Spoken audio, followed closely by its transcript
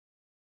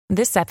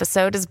This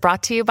episode is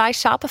brought to you by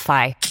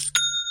Shopify.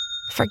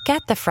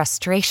 Forget the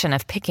frustration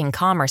of picking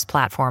commerce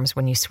platforms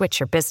when you switch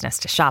your business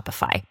to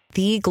Shopify,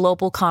 the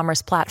global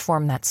commerce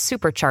platform that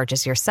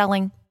supercharges your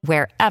selling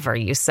wherever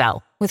you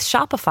sell. With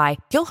Shopify,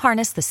 you'll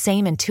harness the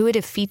same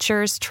intuitive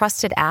features,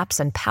 trusted apps,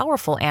 and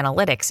powerful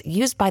analytics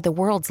used by the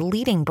world's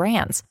leading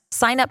brands.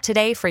 Sign up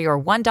today for your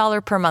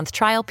 $1 per month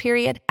trial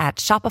period at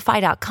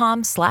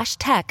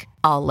shopify.com/tech,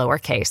 all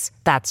lowercase.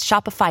 That's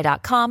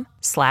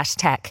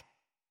shopify.com/tech.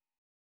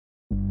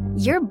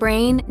 Your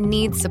brain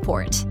needs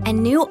support,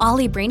 and new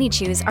Ollie Brainy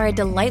Chews are a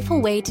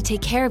delightful way to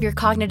take care of your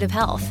cognitive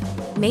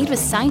health. Made with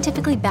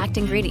scientifically backed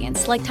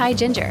ingredients like Thai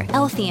ginger,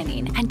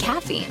 L-theanine, and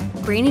caffeine,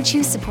 Brainy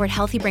Chews support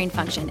healthy brain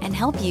function and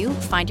help you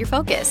find your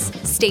focus,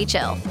 stay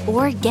chill,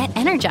 or get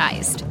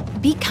energized.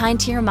 Be kind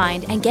to your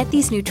mind and get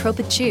these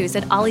nootropic chews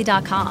at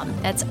ollie.com.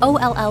 That's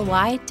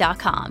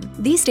OLLY.com.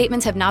 These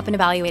statements have not been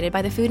evaluated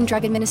by the Food and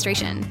Drug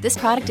Administration. This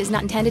product is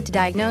not intended to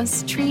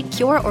diagnose, treat,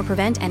 cure, or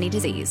prevent any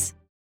disease.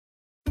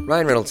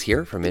 Ryan Reynolds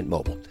here from Mint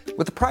Mobile.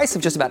 With the price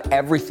of just about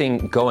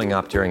everything going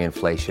up during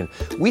inflation,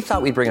 we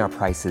thought we'd bring our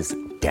prices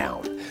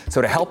down.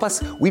 So to help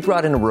us, we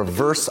brought in a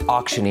reverse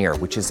auctioneer,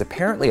 which is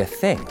apparently a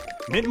thing.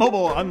 Mint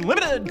Mobile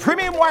Unlimited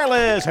Premium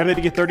Wireless. How to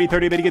get 30,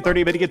 30, how to get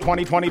 30, how to get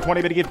 20, 20,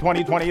 20, how to get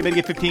 20, 20, how to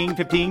get 15,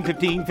 15,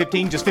 15,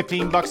 15, just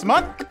 $15 a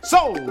month?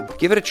 Sold!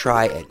 Give it a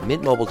try at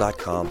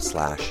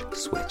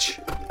mintmobile.com/switch.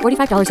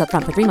 $45 up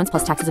front for 3 months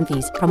plus taxes and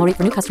fees. Promo rate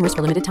for new customers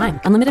for limited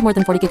time. Unlimited more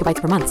than 40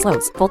 gigabytes per month.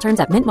 Slows full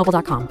terms at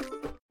mintmobile.com.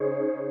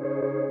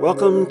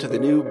 Welcome to the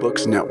New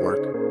Books Network.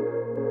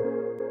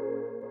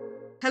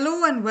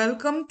 Hello and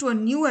welcome to a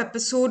new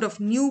episode of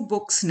New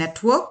Books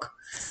Network.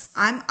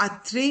 I'm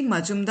Atri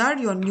Majumdar,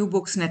 your New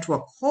Books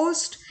Network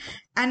host,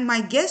 and my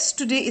guest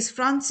today is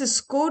Francis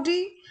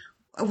Cody,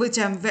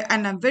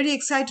 I'm very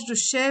excited to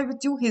share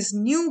with you his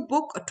new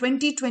book, a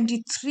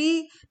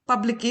 2023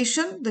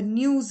 publication, The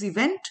News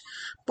Event,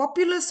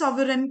 Popular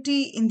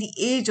Sovereignty in the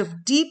Age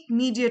of Deep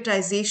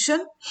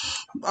Mediatization,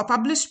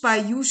 published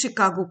by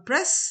Chicago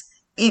Press.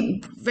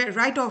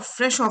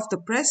 Fresh off the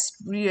press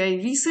very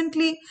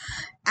recently.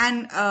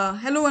 And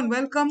hello and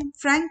welcome,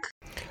 Frank.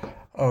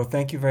 Oh,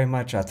 thank you very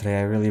much, Atre.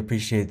 I really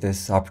appreciate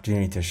this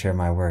opportunity to share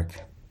my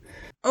work.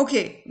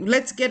 Okay,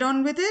 let's get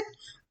on with it.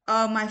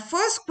 My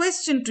first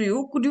question to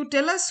you, could you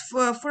tell us,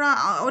 for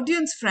our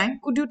audience,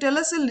 Frank, could you tell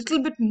us a little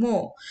bit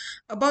more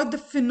about the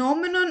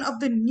phenomenon of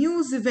the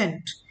news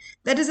event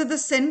that is at the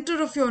center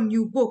of your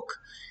new book?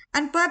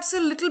 And perhaps a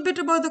little bit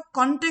about the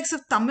context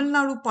of Tamil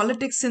Nadu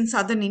politics in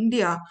southern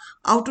India,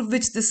 out of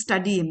which this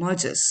study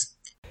emerges.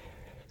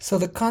 So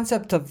the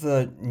concept of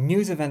the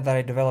news event that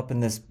I develop in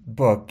this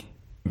book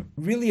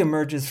really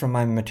emerges from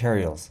my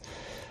materials.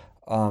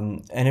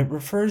 And it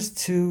refers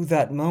to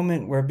that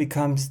moment where it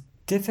becomes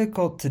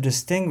difficult to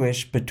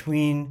distinguish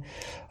between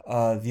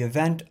the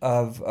event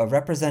of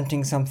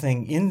representing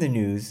something in the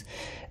news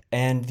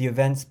and the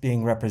events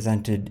being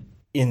represented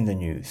in the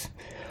news.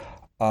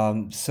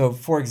 So,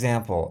 for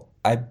example,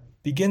 I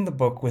begin the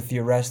book with the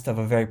arrest of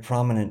a very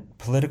prominent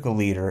political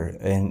leader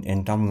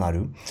in Tamil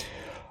Nadu.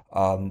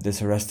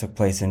 This arrest took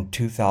place in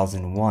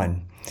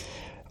 2001.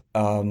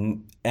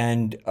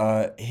 And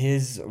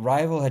his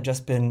rival had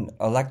just been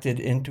elected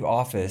into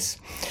office,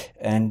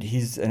 and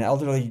he's an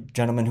elderly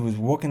gentleman who was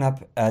woken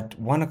up at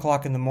 1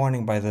 o'clock in the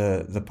morning by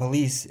the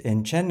police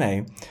in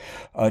Chennai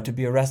to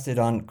be arrested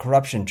on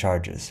corruption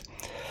charges.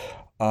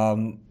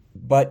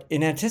 But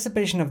in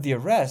anticipation of the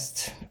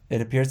arrest, it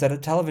appears that a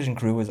television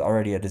crew was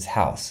already at his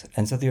house.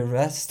 And so the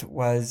arrest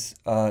was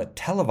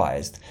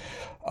televised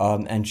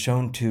and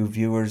shown to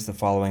viewers the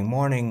following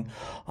morning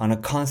on a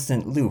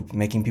constant loop,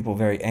 making people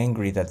very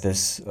angry that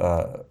this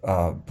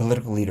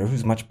political leader,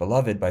 who's much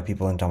beloved by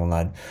people in Tamil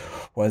Nadu,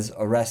 was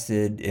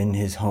arrested in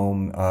his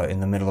home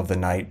in the middle of the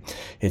night.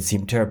 It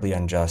seemed terribly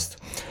unjust.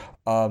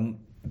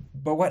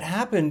 But what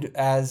happened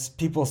as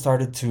people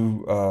started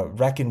to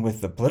reckon with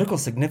the political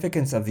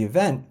significance of the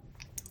event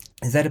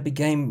is that it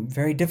became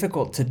very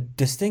difficult to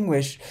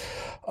distinguish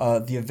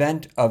the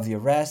event of the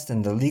arrest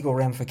and the legal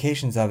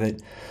ramifications of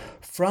it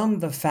from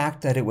the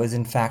fact that it was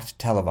in fact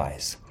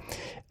televised.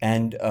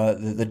 And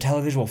the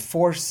televisual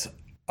force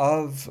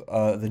of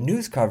the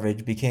news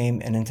coverage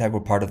became an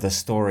integral part of the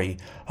story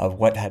of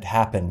what had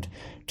happened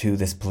to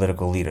this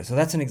political leader. So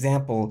that's an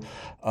example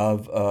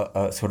of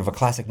sort of a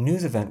classic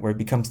news event where it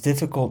becomes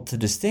difficult to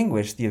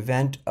distinguish the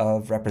event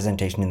of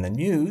representation in the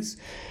news,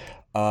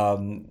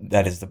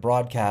 that is the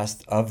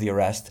broadcast of the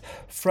arrest,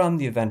 from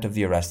the event of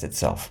the arrest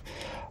itself.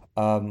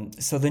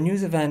 So the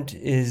news event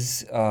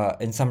is,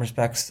 in some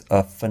respects,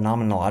 a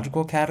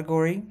phenomenological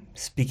category,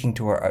 speaking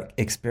to our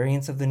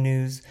experience of the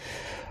news,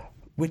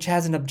 which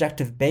has an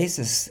objective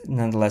basis,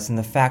 nonetheless, in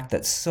the fact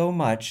that so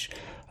much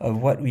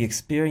of what we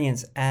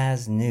experience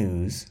as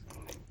news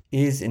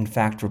is, in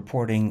fact,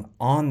 reporting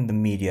on the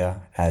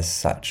media as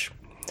such.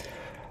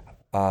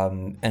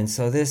 And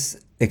so this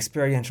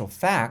experiential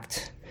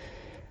fact,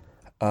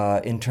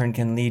 in turn,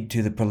 can lead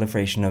to the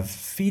proliferation of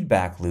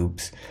feedback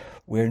loops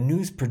where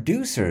news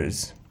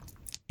producers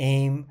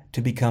aim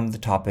to become the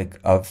topic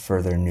of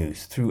further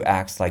news through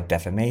acts like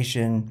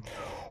defamation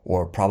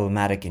or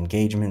problematic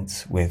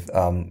engagements with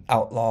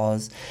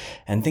outlaws,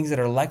 and things that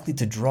are likely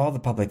to draw the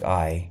public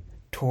eye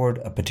toward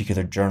a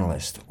particular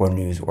journalist or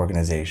news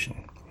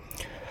organization.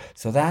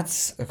 So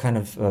that's a kind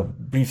of a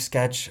brief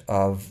sketch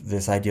of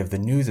this idea of the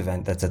news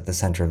event that's at the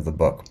center of the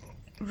book.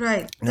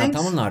 Right. Now, Thanks.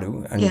 Tamil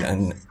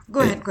Nadu... Go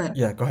ahead.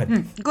 Yeah, go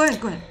ahead. Go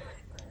ahead.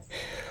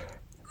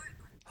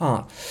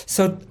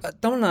 So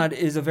Tamil Nadu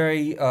is a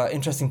very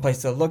interesting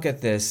place to look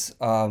at this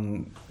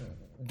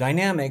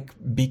dynamic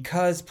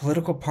because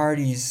political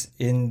parties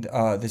in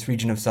this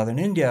region of southern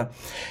India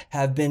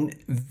have been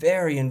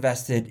very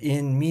invested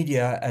in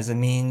media as a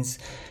means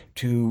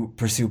to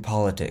pursue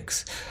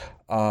politics.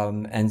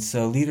 And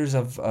so leaders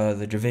of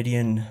the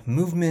Dravidian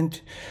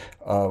movement,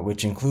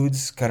 which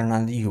includes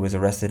Karunanidhi, who was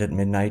arrested at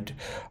midnight,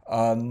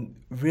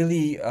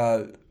 really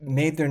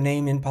made their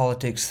name in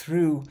politics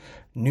through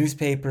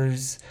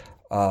newspapers,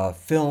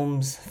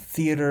 films,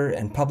 theater,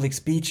 and public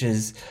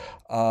speeches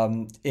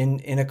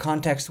in a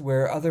context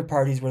where other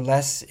parties were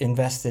less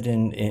invested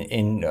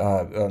in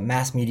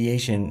mass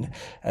mediation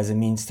as a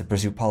means to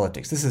pursue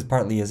politics. This is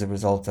partly as a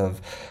result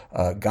of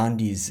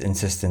Gandhi's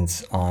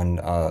insistence on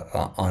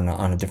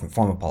a different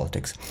form of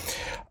politics.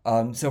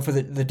 So for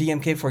the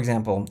DMK, for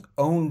example,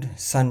 owned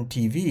Sun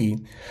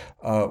TV,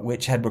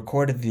 which had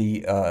recorded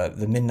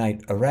the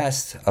midnight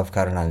arrest of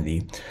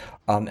Karunanidhi.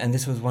 And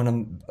this was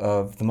one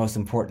of the most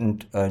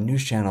important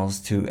news channels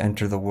to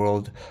enter the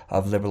world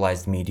of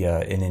liberalized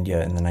media in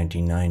India in the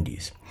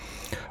 1990s.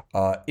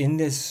 In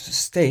this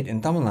state,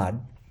 in Tamil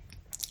Nadu,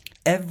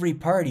 every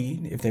party,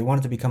 if they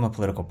wanted to become a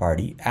political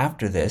party,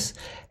 after this,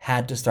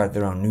 had to start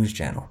their own news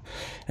channel.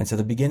 And so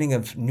the beginning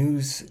of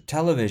news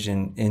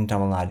television in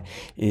Tamil Nadu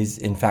is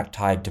in fact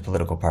tied to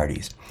political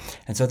parties.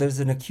 And so there's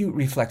an acute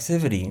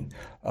reflexivity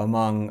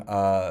among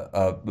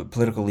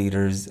political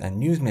leaders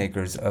and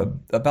newsmakers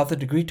about the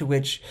degree to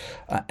which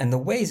and the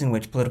ways in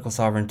which political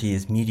sovereignty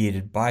is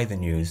mediated by the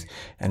news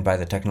and by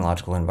the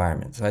technological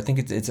environment. So I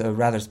think it's a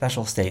rather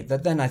special state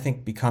that then I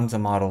think becomes a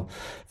model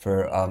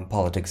for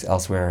politics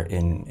elsewhere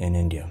in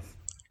India.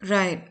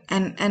 Right,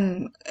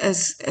 and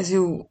as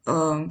you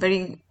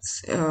very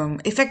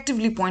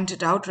effectively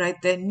pointed out,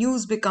 right there,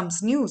 news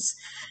becomes news,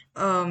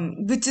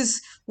 which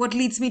is what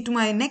leads me to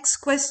my next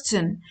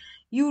question.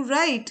 You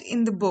write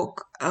in the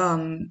book,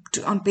 on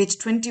page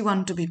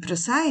 21 to be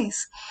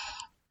precise,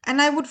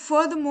 and I would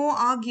furthermore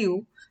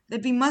argue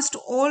that we must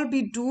all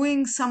be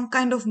doing some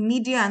kind of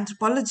media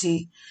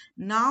anthropology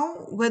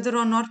now, whether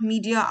or not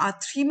media are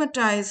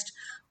thematized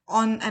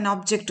on an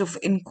object of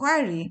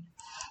inquiry.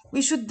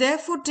 We should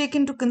therefore take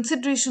into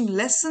consideration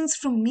lessons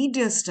from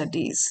media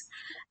studies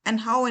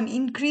and how an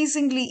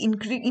increasingly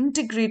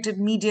integrated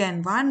media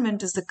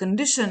environment is the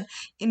condition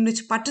in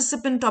which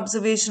participant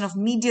observation of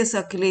media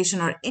circulation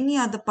or any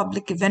other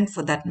public event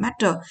for that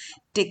matter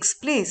takes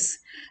place.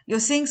 You're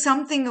saying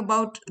something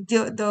about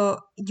the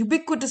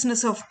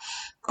ubiquitousness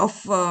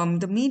of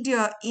the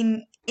media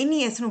in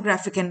any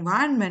ethnographic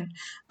environment.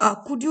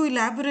 Could you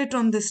elaborate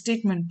on this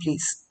statement,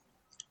 please?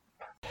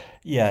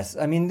 Yes,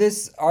 I mean,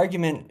 this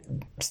argument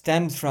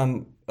stems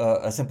from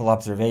a simple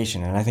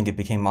observation, and I think it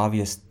became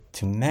obvious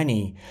to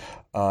many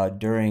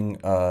during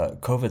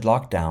COVID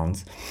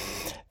lockdowns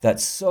that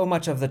so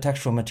much of the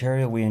textual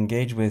material we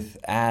engage with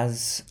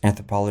as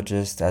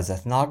anthropologists, as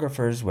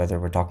ethnographers, whether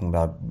we're talking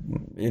about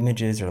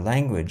images or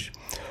language,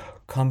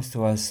 comes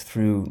to us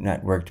through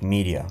networked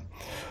media.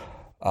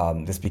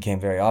 This became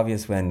very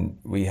obvious when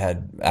we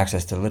had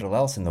access to little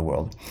else in the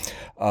world.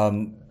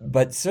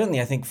 But certainly,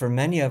 I think for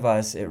many of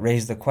us, it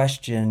raised the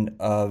question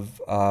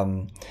of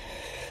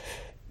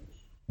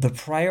the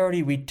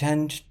priority we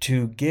tend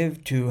to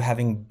give to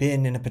having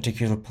been in a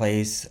particular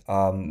place,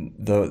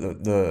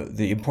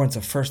 the importance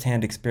of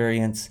firsthand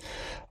experience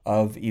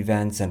of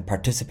events and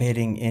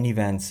participating in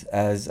events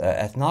as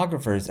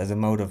ethnographers as a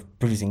mode of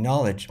producing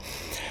knowledge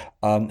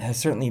has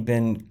certainly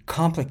been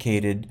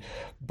complicated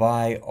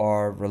by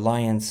our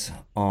reliance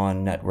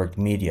on networked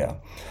media.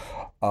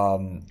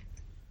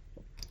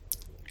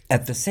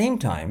 At the same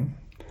time,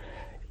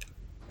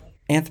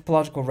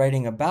 anthropological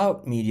writing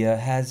about media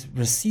has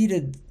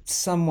receded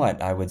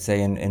somewhat, I would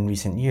say, in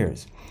recent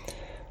years.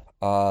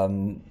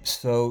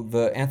 So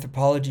the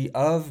anthropology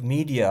of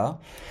media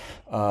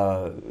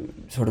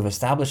sort of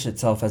established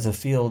itself as a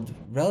field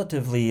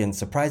relatively and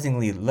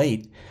surprisingly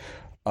late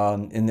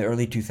in the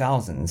early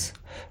 2000s.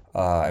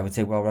 I would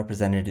say well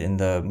represented in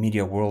the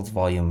Media Worlds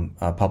volume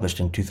published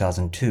in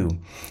 2002.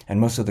 And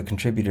most of the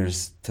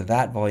contributors to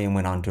that volume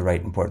went on to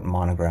write important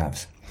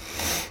monographs.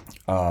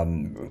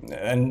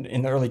 And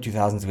in the early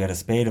 2000s, we had a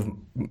spate of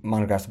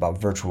monographs about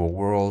virtual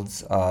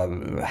worlds,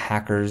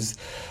 hackers,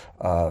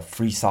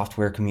 free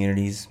software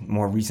communities.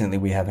 More recently,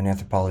 we have an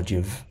anthropology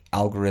of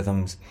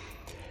algorithms.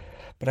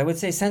 But I would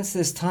say since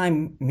this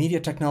time, media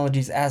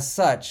technologies as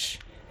such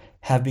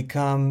have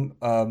become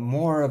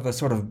more of a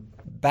sort of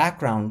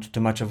background to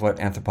much of what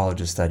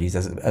anthropologists studies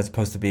as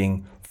opposed to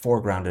being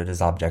foregrounded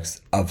as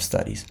objects of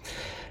studies.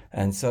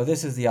 And so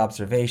this is the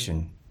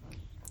observation.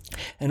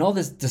 And all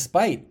this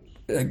despite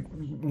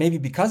maybe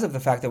because of the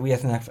fact that we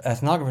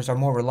ethnographers are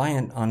more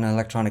reliant on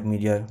electronic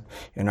media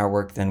in our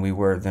work than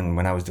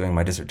when I was doing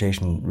my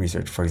dissertation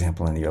research, for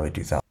example, in the early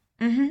 2000s.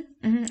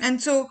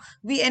 And so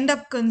we end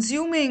up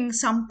consuming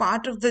some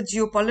part of the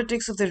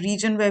geopolitics of the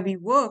region where we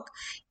work,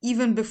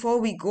 even before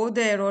we go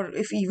there, or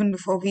even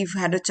before we've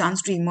had a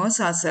chance to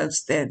immerse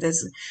ourselves there.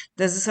 There's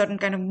a certain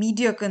kind of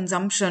media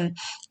consumption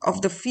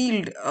of the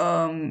field,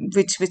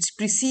 which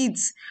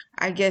precedes,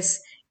 I guess,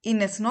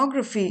 in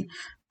ethnography.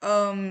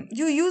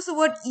 You use the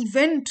word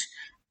event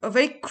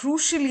very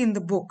crucially in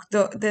the book.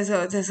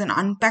 There's an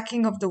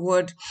unpacking of the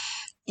word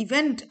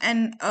event,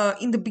 and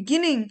in the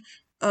beginning,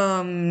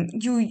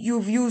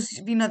 you've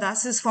used Veena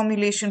Das's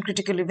formulation,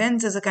 critical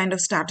events, as a kind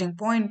of starting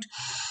point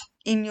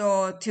in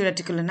your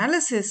theoretical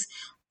analysis.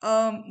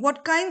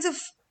 What kinds of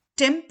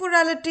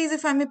temporalities,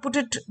 if I may put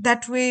it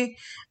that way,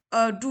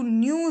 do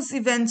news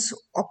events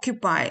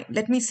occupy?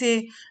 Let me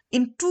say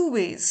in two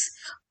ways.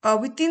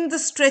 Within the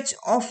stretch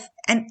of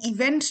an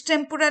event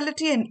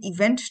temporality and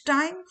event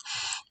time,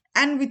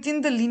 and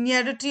within the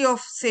linearity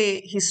of,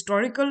 say,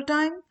 historical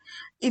time,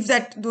 if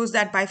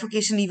that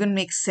bifurcation even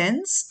makes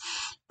sense.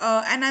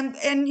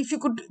 And if you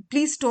could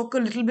please talk a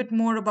little bit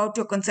more about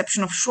your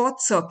conception of short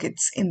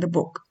circuits in the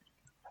book.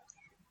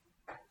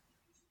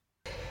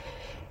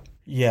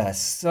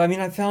 Yes. So,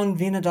 I found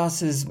Veena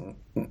Das's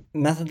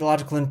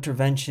methodological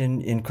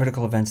intervention in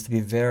critical events to be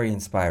very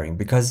inspiring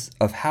because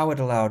of how it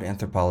allowed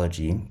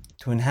anthropology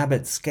to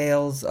inhabit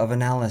scales of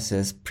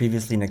analysis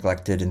previously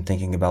neglected in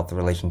thinking about the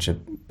relationship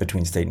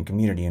between state and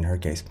community, in her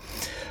case.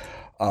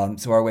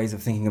 So our ways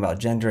of thinking about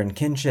gender and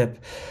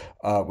kinship,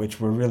 which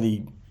were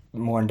really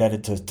more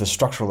indebted to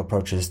structural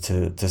approaches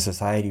to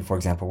society, for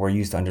example, were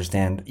used to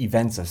understand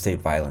events of state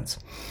violence.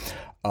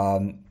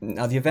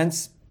 Now, the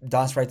events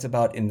Das writes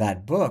about in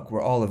that book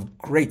were all of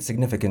great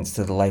significance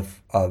to the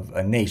life of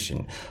a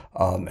nation,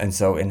 and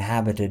so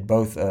inhabited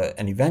both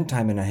an event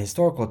time and a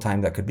historical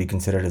time that could be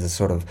considered as a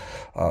sort of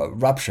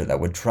rupture that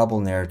would trouble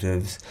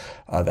narratives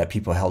that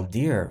people held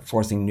dear,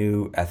 forcing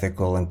new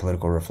ethical and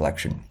political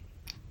reflection.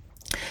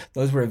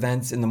 Those were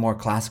events in the more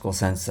classical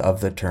sense of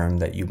the term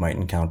that you might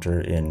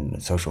encounter in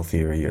social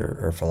theory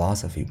or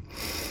philosophy.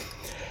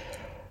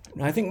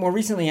 Now, I think more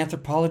recently,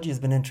 anthropology has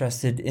been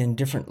interested in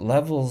different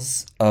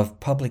levels of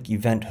public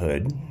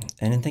eventhood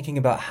and in thinking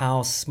about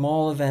how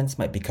small events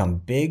might become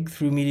big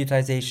through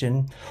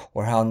mediatization,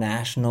 or how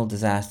national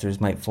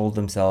disasters might fold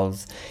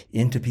themselves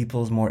into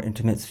people's more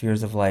intimate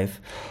spheres of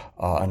life.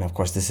 And of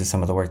course, this is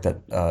some of the work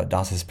that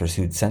Das has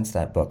pursued since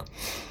that book.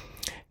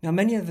 Now,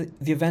 many of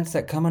the events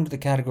that come under the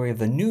category of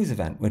the news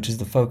event, which is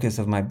the focus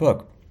of my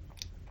book,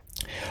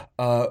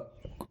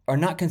 are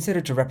not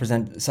considered to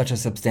represent such a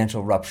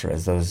substantial rupture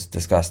as those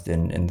discussed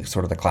in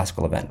sort of the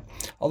classical event,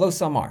 although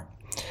some are.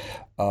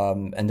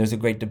 And there's a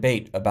great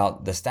debate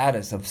about the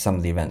status of some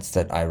of the events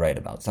that I write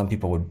about. Some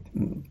people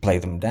would play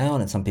them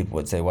down, and some people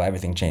would say, well,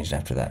 everything changed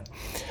after that.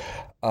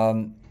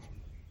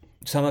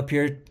 Some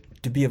appear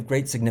to be of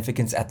great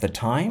significance at the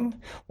time,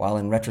 while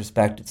in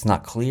retrospect it's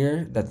not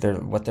clear that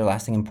what their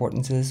lasting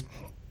importance is.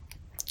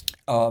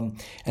 And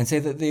say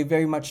that they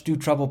very much do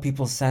trouble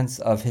people's sense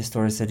of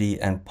historicity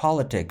and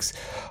politics,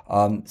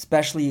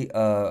 especially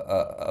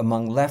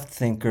among left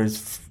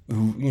thinkers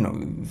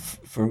who,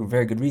 for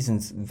very good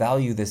reasons,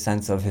 value this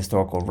sense of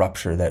historical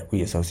rupture that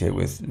we associate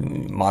with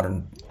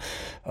modern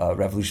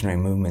revolutionary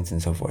movements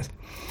and so forth.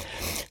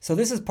 So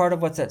this is part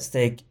of what's at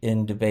stake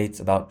in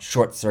debates about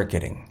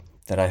short-circuiting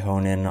that I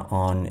hone in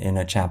on in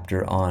a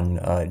chapter on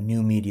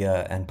new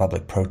media and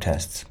public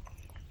protests.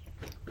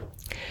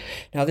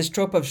 Now, this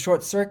trope of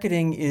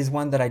short-circuiting is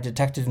one that I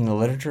detected in the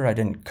literature. I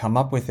didn't come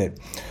up with it.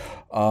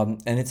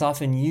 And it's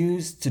often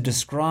used to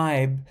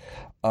describe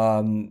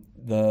the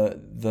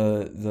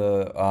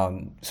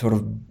sort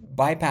of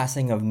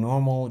bypassing of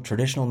normal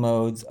traditional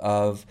modes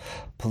of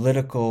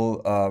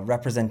political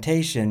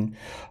representation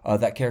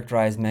that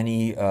characterize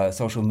many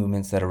social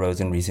movements that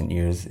arose in recent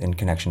years in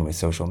connection with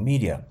social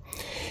media.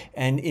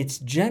 And it's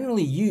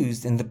generally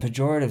used in the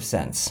pejorative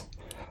sense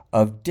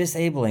of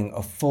disabling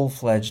a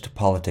full-fledged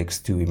politics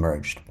to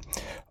emerge,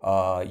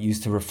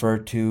 used to refer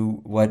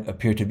to what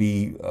appear to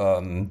be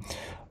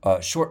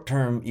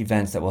short-term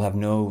events that will have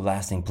no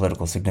lasting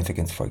political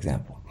significance, for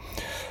example.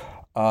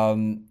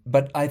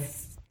 But I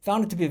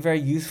found it to be a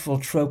very useful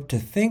trope to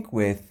think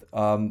with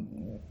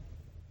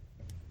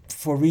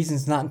for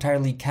reasons not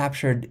entirely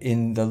captured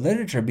in the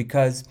literature,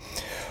 because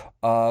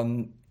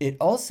it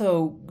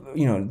also,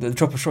 the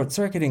trope of short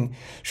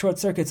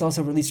circuits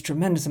also release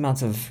tremendous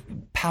amounts of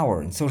power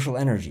and social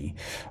energy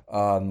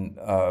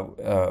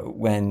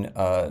when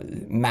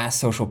mass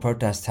social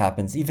protest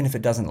happens, even if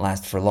it doesn't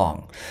last for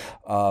long.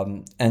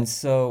 And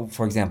so,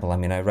 for example,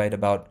 I write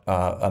about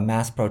a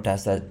mass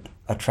protest that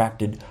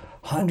attracted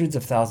hundreds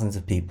of thousands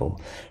of people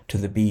to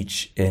the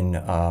beach in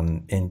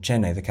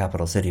Chennai, the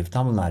capital city of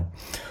Tamil Nadu.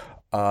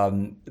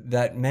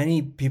 That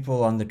many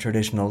people on the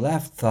traditional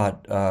left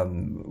thought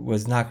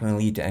was not going to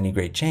lead to any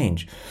great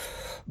change.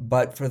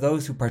 But for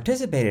those who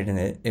participated in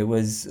it, it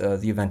was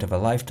the event of a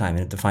lifetime,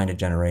 and it defined a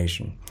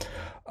generation.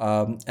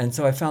 And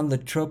so I found the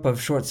trope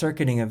of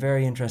short-circuiting a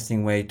very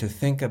interesting way to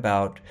think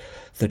about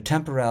the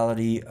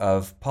temporality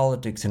of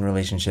politics in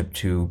relationship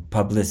to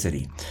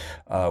publicity,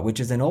 which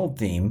is an old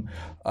theme,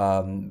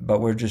 but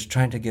we're just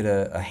trying to get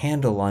a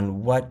handle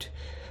on what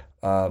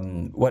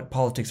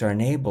politics are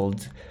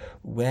enabled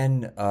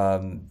when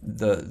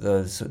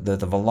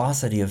the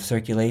velocity of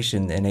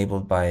circulation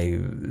enabled by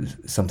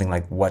something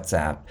like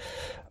WhatsApp,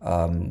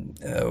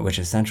 which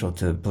is central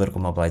to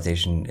political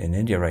mobilization in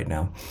India right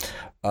now,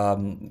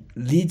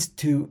 leads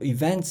to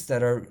events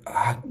that are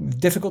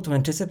difficult to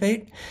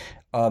anticipate,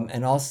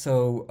 and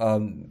also,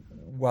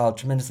 while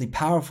tremendously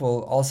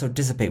powerful, also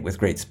dissipate with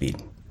great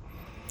speed.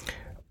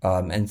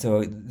 And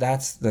so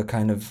that's the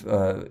kind of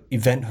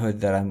eventhood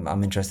that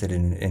I'm interested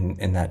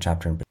in that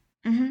chapter.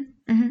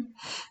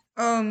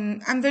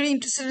 I'm very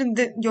interested in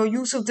your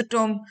use of the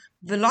term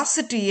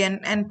velocity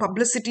and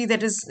publicity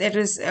that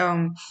is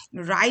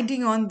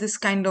riding on this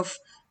kind of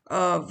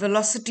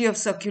velocity of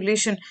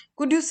circulation.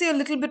 Could you say a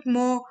little bit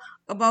more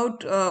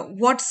about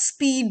what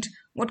speed,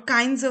 what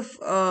kinds of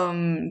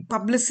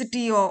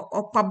publicity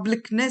or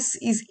publicness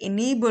is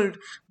enabled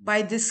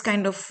by this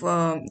kind of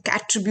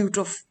attribute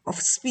of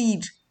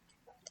speed?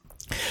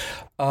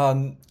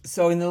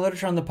 So in the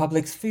literature on the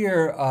public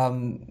sphere,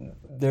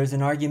 there's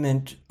an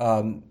argument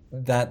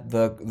that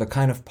the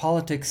kind of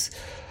politics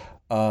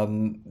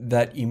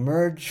that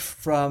emerge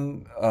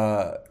from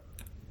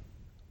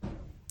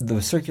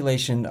the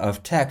circulation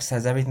of text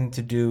has everything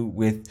to do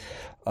with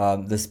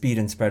the speed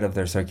and spread of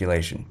their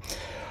circulation.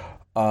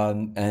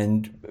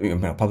 And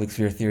public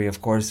sphere theory,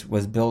 of course,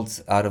 was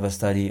built out of a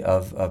study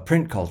of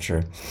print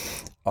culture.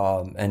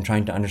 And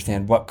trying to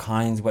understand what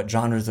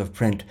genres of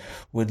print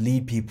would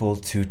lead people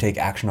to take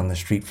action on the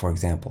street, for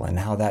example, and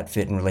how that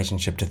fit in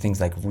relationship to things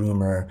like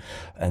rumor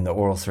and the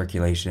oral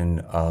circulation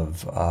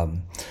of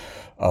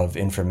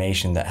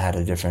information that had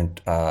a different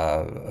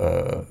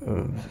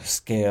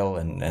scale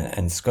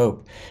and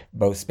scope,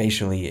 both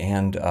spatially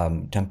and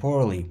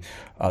temporally,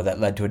 that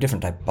led to a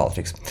different type of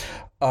politics.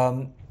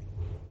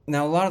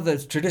 Now, a lot of the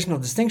traditional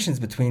distinctions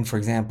between, for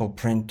example,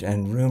 print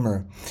and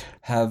rumor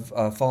have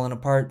fallen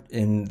apart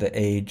in the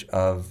age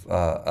of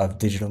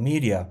digital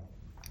media.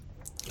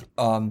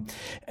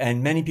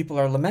 And many people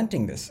are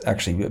lamenting this,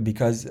 actually,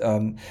 because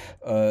for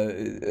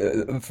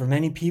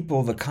many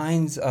people, the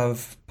kinds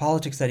of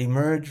politics that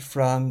emerge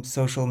from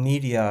social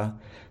media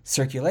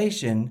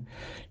circulation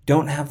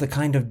don't have the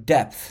kind of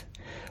depth,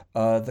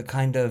 the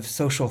kind of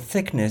social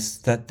thickness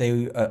that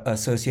they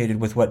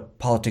associated with what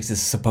politics is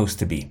supposed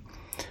to be.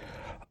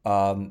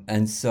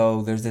 And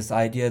so there's this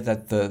idea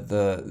that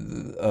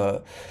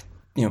the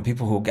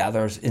people who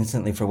gather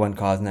instantly for one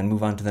cause and then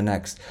move on to the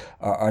next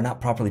are not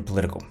properly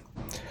political.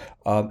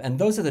 And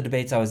those are the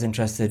debates I was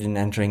interested in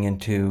entering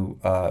into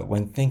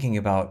when thinking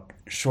about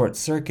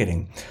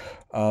short-circuiting,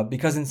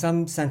 because in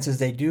some senses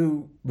they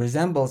do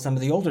resemble some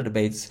of the older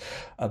debates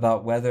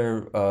about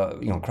whether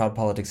crowd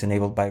politics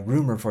enabled by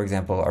rumor, for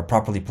example, are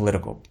properly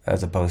political,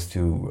 as opposed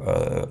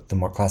to the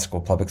more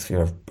classical public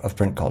sphere of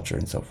print culture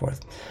and so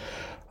forth.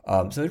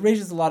 So it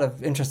raises a lot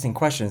of interesting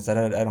questions that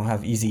I don't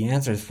have easy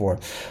answers for.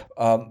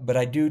 But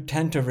I do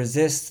tend to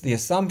resist the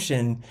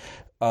assumption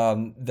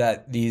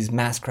that these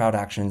mass crowd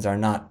actions are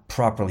not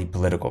properly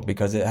political,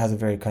 because it has a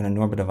very kind of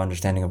normative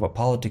understanding of what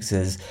politics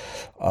is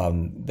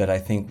that I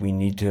think we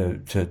need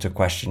to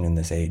question in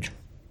this age.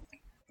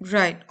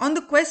 Right. On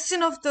the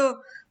question of the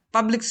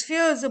public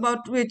spheres,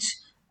 about which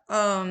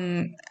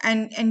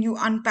and you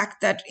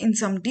unpack that in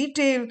some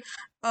detail,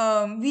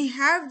 we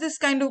have this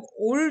kind of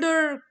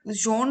older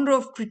genre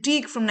of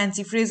critique from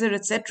Nancy Fraser,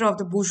 etc., of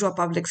the bourgeois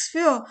public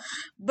sphere,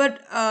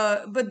 but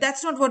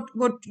that's not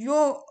what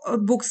your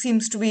book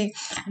seems to be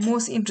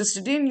most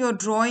interested in. You're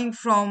drawing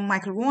from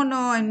Michael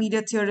Warner and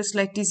media theorists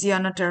like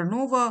Tiziana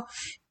Terranova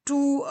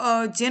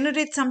to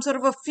generate some sort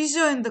of a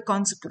fissure in the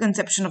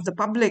conception of the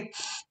public.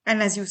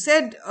 And as you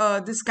said,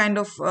 this kind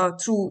of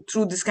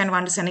through this kind of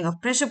understanding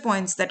of pressure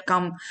points that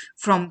come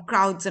from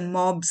crowds and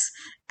mobs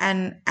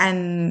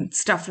and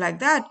stuff like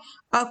that.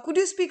 Could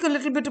you speak a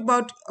little bit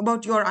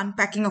about your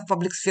unpacking of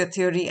public sphere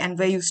theory and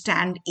where you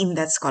stand in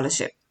that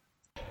scholarship?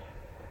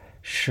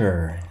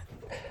 Sure.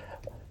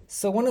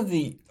 So one of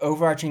the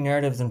overarching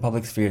narratives in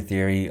public sphere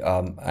theory,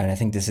 and I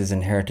think this is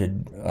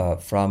inherited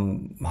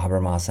from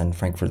Habermas and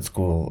Frankfurt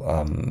School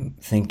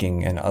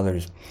thinking and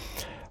others,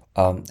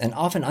 and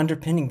often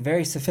underpinning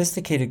very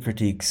sophisticated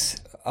critiques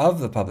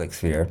of the public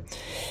sphere,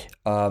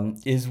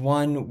 is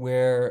one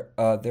where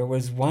there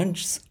was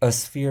once a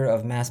sphere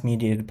of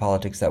mass-mediated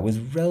politics that was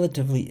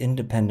relatively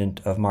independent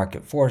of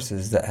market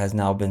forces that has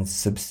now been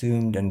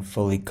subsumed and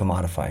fully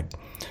commodified.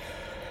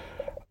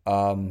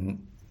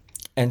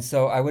 And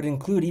so I would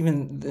include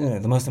even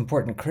the most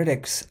important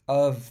critics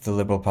of the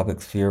liberal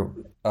public sphere.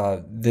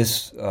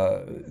 This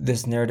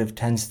narrative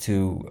tends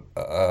to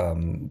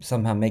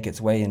somehow make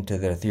its way into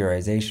their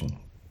theorization.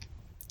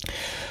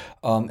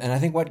 And I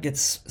think what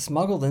gets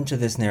smuggled into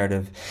this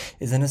narrative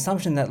is an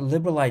assumption that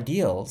liberal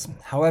ideals,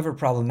 however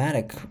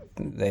problematic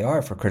they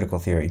are for critical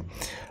theory,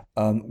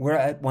 were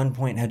at one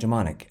point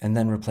hegemonic and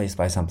then replaced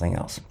by something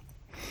else.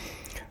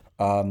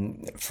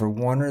 For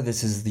Warner,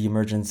 this is the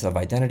emergence of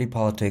identity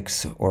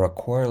politics, or a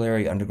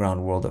corollary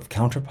underground world of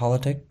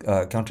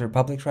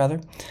counterpublics,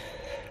 rather.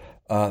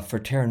 For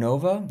Terra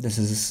Nova, this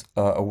is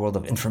a world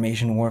of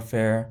information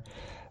warfare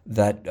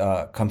that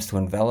comes to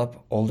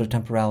envelop older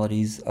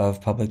temporalities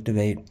of public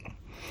debate.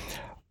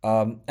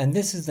 And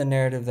this is the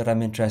narrative that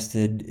I'm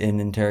interested in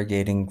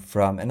interrogating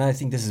from, and I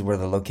think this is where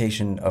the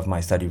location of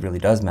my study really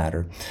does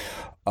matter,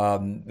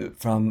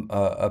 from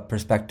a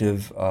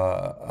perspective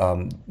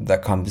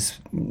that comes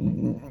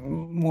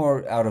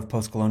more out of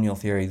post-colonial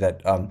theory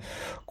that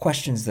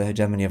questions the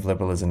hegemony of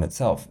liberalism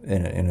itself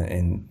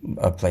in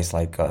a place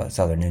like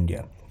southern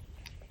India.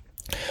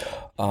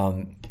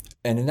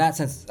 And in that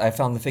sense, I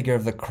found the figure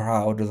of the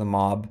crowd or the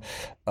mob,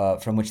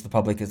 from which the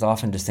public is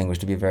often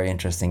distinguished, to be a very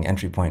interesting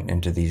entry point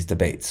into these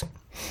debates.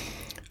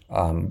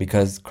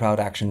 Because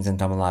crowd actions in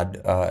Tamil Nadu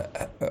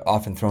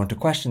often throw into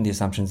question the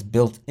assumptions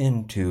built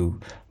into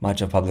much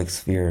of public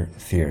sphere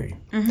theory.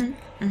 Mm-hmm,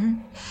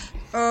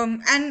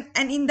 mm-hmm.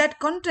 And in that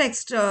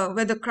context,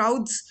 where the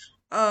crowds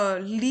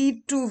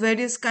lead to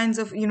various kinds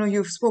of,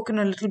 you've spoken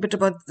a little bit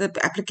about the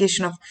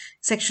application of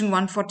Section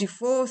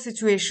 144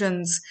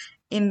 situations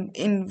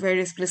in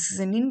various places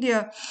in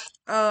India,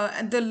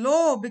 and the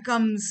law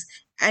becomes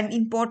an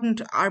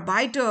important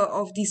arbiter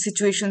of these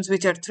situations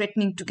which are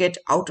threatening to get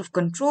out of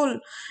control.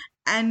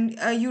 And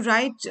you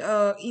write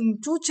in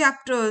two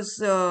chapters,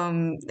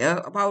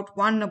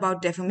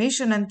 about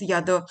defamation and the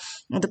other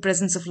the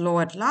presence of law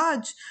at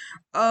large,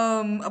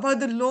 about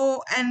the law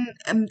and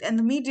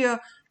the media,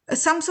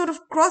 some sort of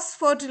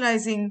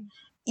cross-fertilizing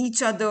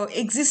each other,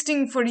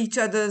 existing for each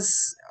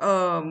other's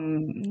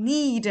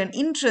need and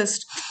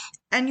interest.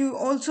 And you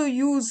also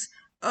use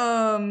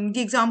the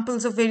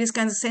examples of various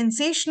kinds of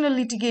sensational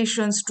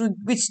litigations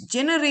which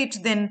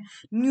generate then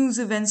news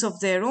events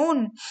of their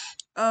own.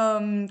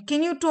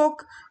 Can you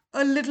talk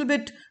a little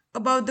bit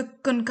about the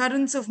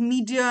concurrence of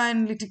media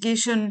and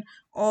litigation,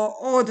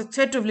 or the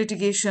threat of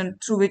litigation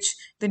through which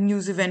the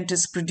news event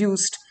is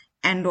produced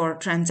and or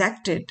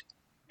transacted?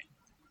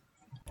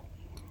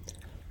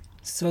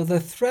 So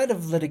the threat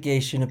of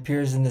litigation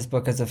appears in this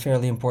book as a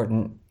fairly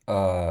important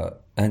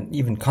and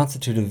even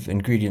constitutive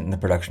ingredient in the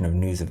production of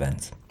news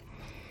events.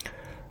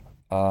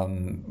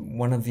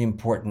 One of the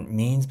important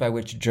means by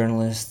which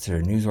journalists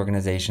or news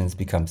organizations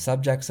become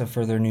subjects of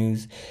further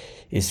news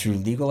is through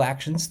legal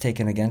actions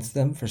taken against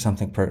them for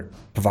something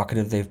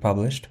provocative they've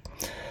published.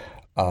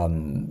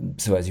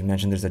 So as you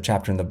mentioned, there's a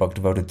chapter in the book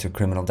devoted to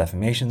criminal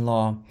defamation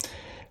law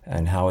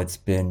and how it's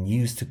been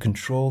used to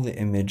control the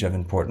image of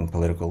important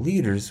political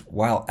leaders,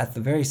 while at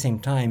the very same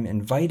time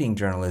inviting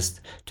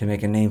journalists to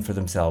make a name for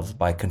themselves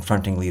by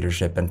confronting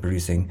leadership and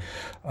producing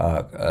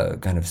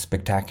kind of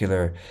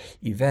spectacular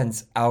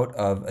events out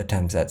of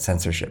attempts at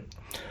censorship.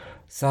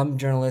 Some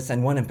journalists,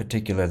 and one in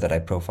particular that I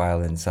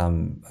profile in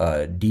some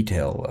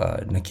detail,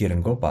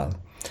 Nakiran Gopal,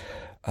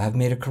 have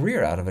made a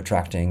career out of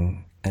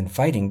attracting and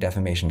fighting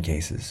defamation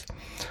cases.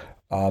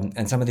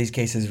 And some of these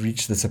cases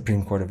reached the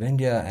Supreme Court of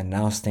India and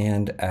now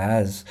stand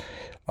as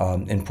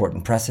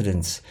important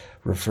precedents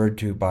referred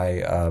to by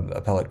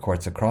appellate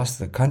courts across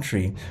the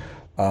country,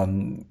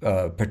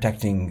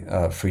 protecting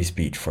free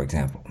speech, for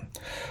example.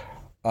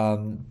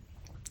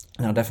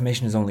 Now,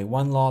 defamation is only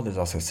one law. There's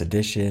also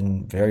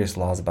sedition, various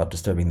laws about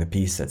disturbing the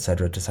peace,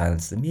 etc., to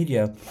silence the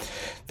media,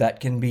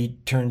 that can be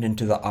turned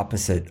into the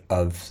opposite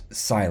of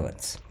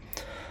silence.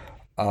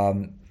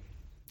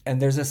 And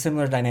there's a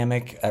similar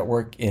dynamic at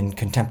work in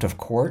contempt of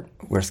court,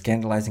 where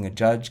scandalizing a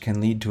judge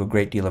can lead to a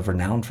great deal of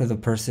renown for the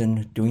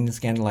person doing the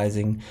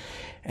scandalizing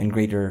and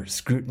greater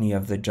scrutiny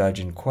of the judge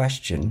in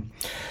question.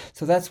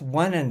 So that's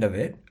one end of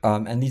it,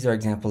 and these are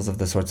examples of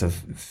the sorts of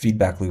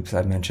feedback loops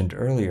I mentioned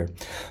earlier.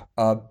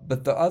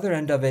 But the other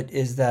end of it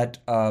is that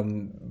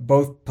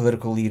both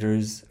political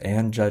leaders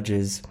and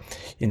judges,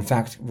 in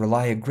fact,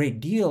 rely a great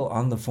deal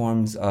on the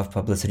forms of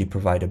publicity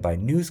provided by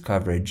news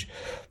coverage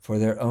for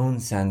their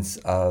own sense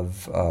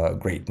of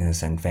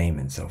greatness and fame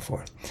and so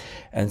forth.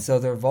 And so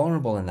they're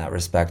vulnerable in that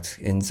respect,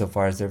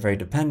 insofar as they're very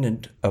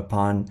dependent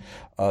upon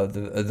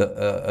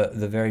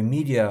the very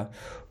media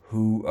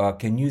who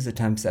can use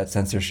attempts at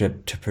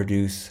censorship to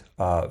produce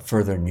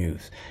further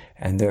news,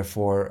 and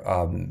therefore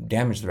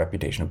damage the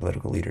reputation of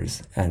political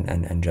leaders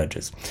and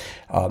judges.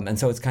 And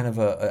so it's kind of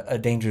a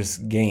dangerous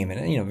game.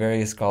 And,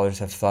 various scholars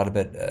have thought of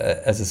it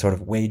as a sort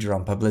of wager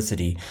on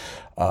publicity,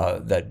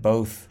 that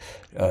both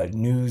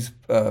news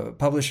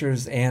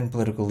publishers and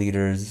political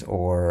leaders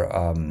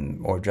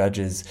or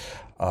judges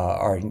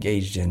are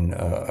engaged in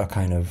a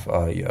kind of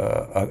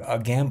a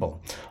gamble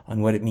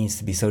on what it means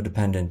to be so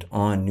dependent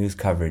on news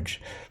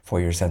coverage for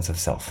your sense of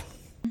self.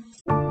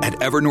 At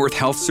Evernorth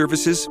Health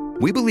Services,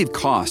 we believe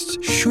costs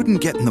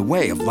shouldn't get in the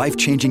way of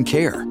life-changing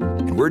care,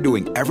 and we're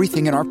doing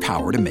everything in our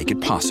power to make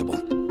it possible.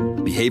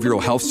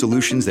 Behavioral health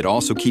solutions that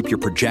also keep your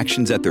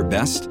projections at their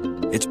best?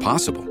 It's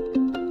possible.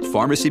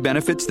 Pharmacy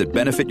benefits that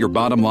benefit your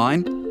bottom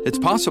line? It's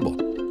possible.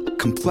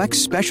 Complex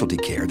specialty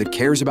care that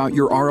cares about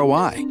your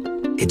ROI?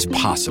 It's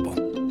possible.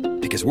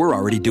 Because we're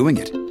already doing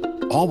it.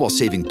 All while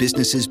saving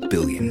businesses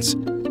billions.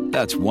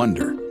 That's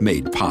Wonder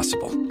made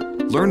possible.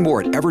 Learn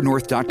more at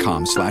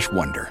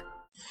evernorth.com/wonder.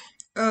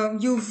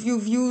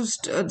 You've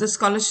used the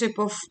scholarship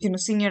of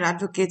senior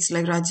advocates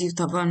like Rajiv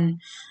Dhawan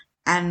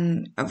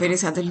and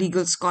various other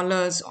legal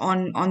scholars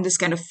on this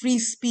kind of free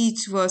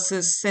speech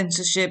versus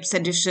censorship,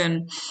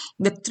 sedition,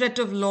 the threat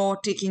of law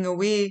taking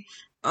away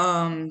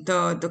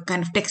the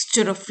kind of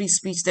texture of free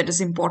speech that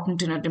is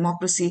important in a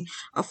democracy,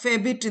 a fair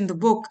bit in the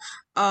book.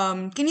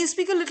 Can you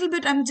speak a little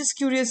bit? I'm just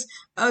curious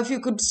if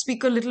you could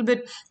speak a little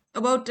bit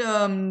about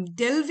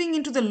delving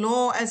into the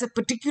law as a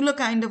particular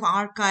kind of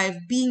archive,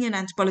 being an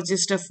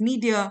anthropologist of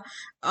media.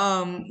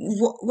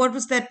 What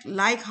was that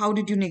like? How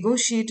did you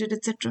negotiate it,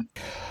 etc.?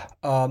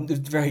 It was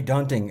very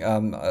daunting.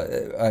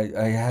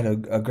 I had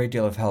a great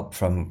deal of help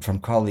from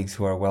colleagues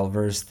who are well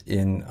versed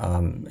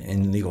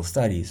in legal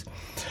studies.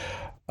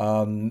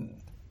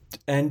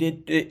 And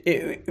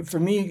it for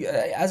me,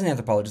 as an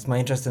anthropologist, my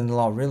interest in the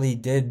law really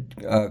did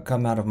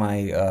come out of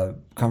my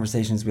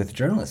conversations with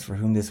journalists for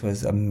whom this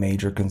was a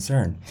major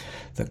concern,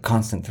 the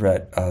constant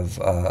threat of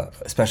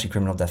especially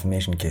criminal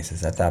defamation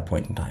cases at that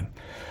point in time.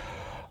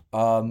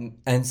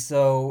 And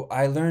so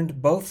I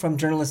learned both from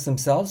journalists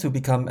themselves who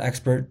become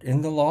expert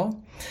in the law,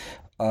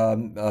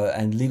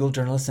 and legal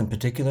journalists in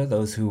particular,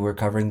 those who were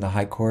covering the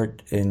High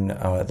Court in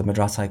the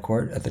Madras High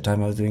Court at the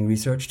time I was doing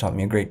research, taught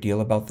me a great deal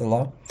about the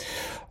law,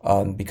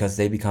 because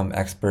they become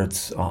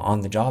experts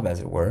on the job, as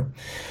it were.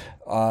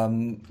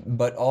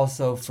 But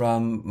also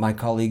from my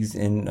colleagues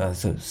in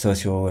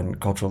socio and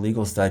cultural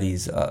legal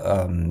studies,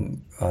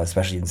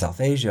 especially in South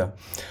Asia,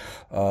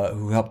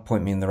 who helped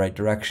point me in the right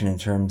direction in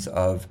terms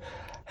of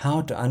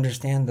how to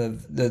understand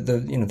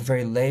the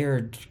very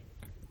layered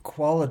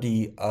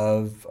quality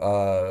of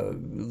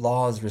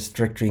laws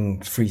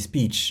restricting free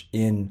speech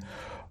in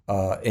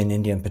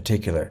India in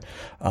particular,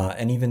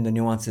 and even the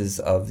nuances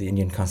of the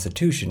Indian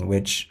Constitution,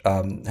 which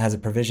has a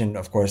provision,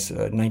 of course,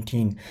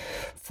 19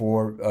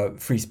 for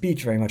free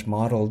speech, very much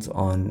modeled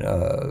on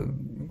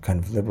kind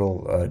of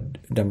liberal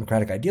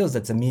democratic ideals.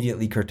 That's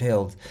immediately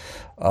curtailed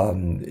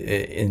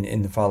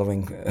in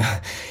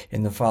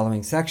the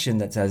following section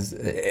that says,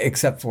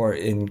 except for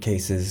in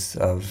cases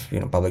of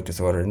public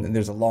disorder, and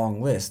there's a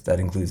long list that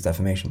includes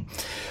defamation.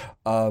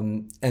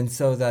 And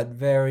so that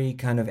very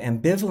kind of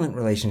ambivalent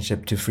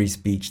relationship to free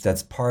speech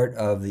that's part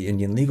of the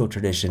Indian legal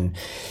tradition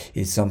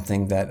is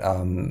something that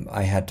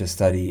I had to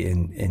study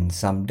in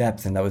some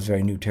depth, and that was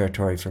very new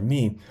territory for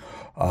me.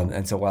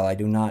 And so while I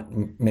do not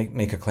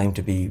make a claim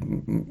to be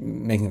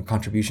making a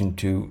contribution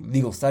to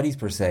legal studies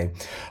per se,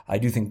 I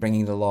do think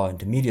bringing the law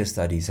into media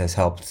studies has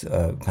helped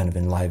kind of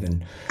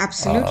enliven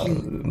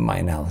my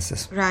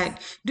analysis. Right.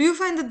 Do you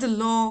find that the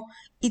law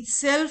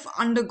itself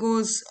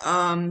undergoes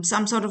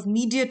some sort of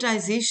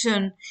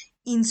mediatization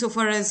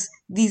insofar as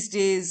these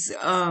days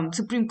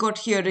Supreme Court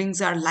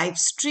hearings are live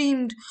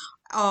streamed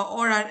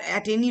or are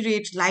at any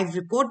rate live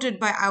reported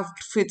by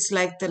outfits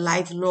like the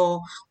Live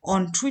Law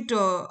on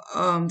Twitter?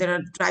 There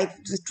are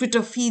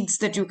Twitter feeds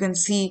that you can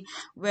see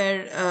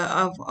where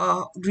a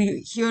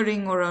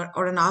hearing or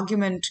an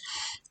argument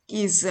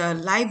is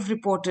live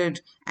reported,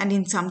 and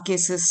in some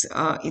cases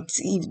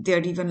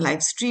they're even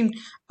live streamed.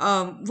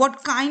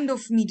 What kind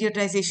of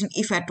mediatization,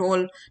 if at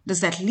all,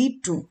 does that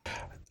lead to?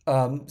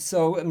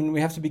 So, I mean,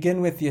 we have to begin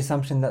with the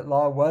assumption that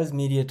law was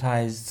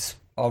mediatized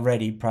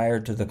already prior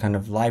to the kind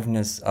of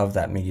liveness of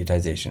that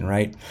mediatization,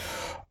 right?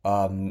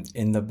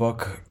 In the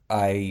book,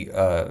 I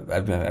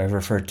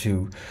refer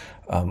to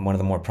one of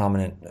the more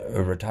prominent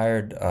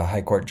retired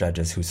High Court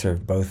judges who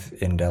served both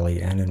in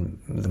Delhi and in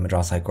the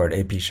Madras High Court,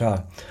 A.P.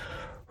 Shah,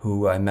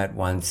 who I met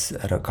once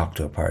at a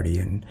cocktail party.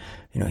 And,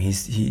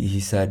 he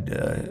said,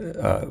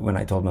 when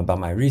I told him about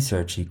my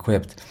research, he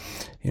quipped,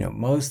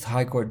 most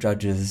High Court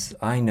judges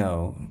I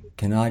know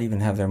cannot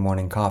even have their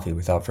morning coffee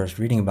without first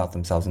reading about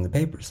themselves in the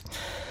papers.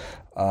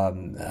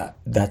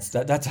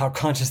 That's how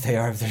conscious they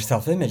are of their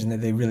self-image, and that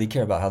they really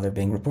care about how they're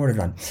being reported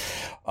on.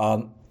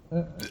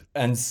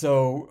 And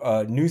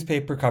so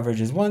newspaper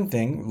coverage is one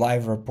thing,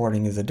 live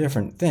reporting is a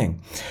different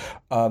thing.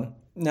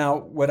 Now,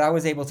 what I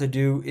was able to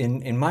do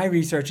in my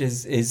research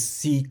is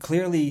see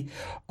clearly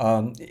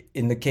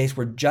in the case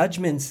where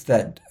judgments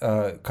that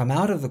come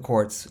out of the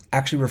courts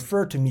actually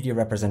refer to media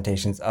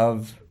representations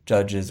of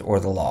judges or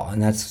the law.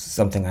 And that's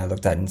something I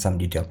looked at in some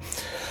detail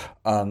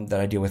that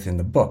I deal with in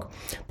the book.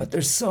 But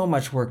there's so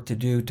much work to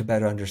do to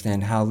better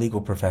understand how legal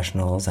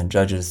professionals and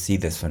judges see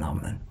this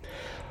phenomenon.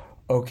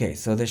 Okay,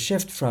 so the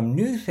shift from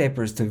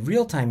newspapers to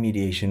real-time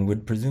mediation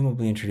would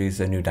presumably introduce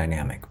a new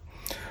dynamic,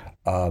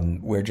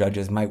 where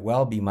judges might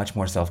well be much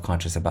more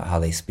self-conscious about how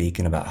they speak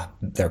and about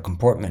their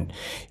comportment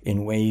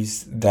in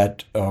ways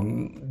that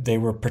they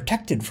were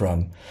protected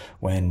from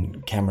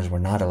when cameras were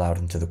not allowed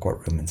into the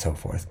courtroom and so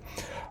forth.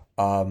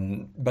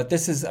 But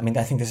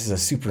I think this is a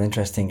super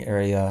interesting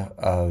area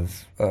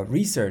of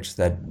research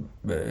that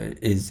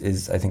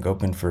is I think,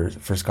 open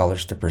for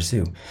scholars to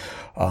pursue.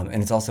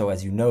 And it's also,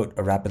 as you note,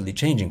 a rapidly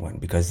changing one,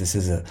 because this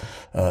is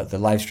the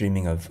live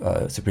streaming of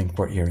Supreme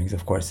Court hearings,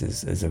 of course,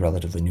 is a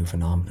relatively new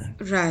phenomenon.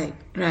 Right.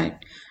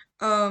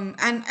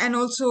 And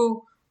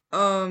also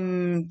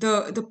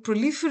the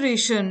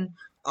proliferation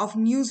of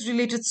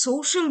news-related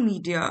social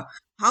media,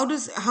 how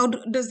does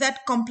that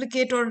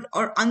complicate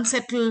or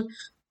unsettle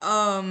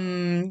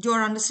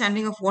your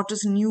understanding of what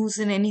is news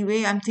in any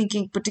way? I'm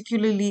thinking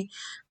particularly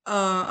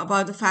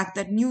about the fact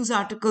that news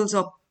articles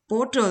or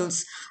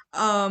portals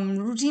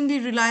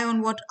routinely rely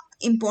on what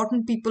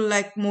important people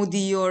like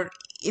Modi or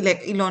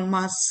like Elon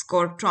Musk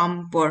or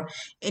Trump or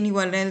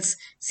anyone else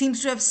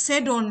seems to have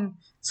said on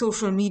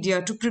social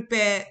media to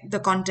prepare the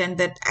content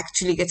that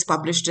actually gets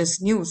published as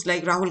news.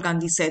 Like Rahul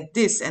Gandhi said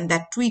this, and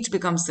that tweet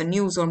becomes the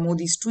news, or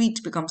Modi's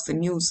tweet becomes the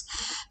news.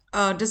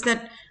 Does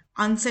that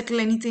unsettle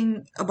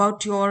anything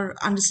about your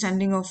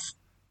understanding of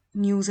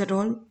news at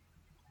all?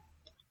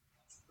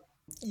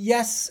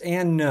 Yes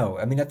and no.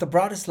 I mean, at the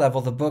broadest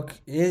level, the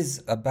book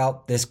is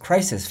about this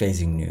crisis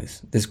phasing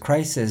news, this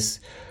crisis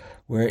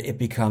where it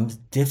becomes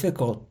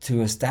difficult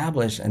to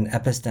establish an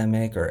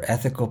epistemic or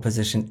ethical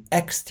position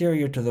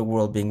exterior to the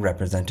world being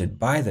represented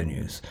by the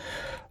news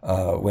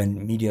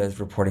when media is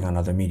reporting on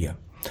other media.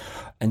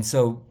 And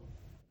so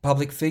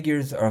public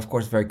figures are, of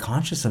course, very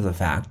conscious of the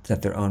fact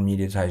that their own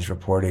mediatized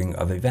reporting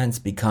of events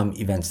become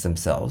events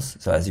themselves.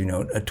 So as you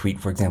note, a tweet,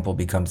 for example,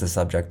 becomes the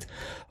subject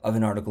of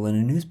an article in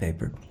a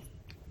newspaper.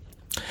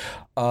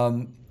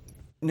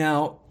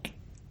 Now,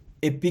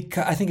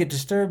 I think it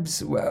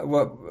disturbs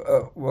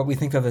what we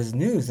think of as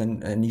news,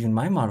 and even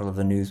my model of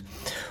the news,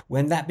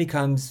 when that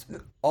becomes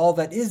all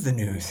that is the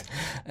news.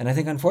 And I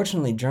think,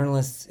 unfortunately,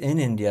 journalists in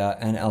India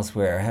and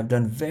elsewhere have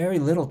done very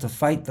little to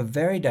fight the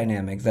very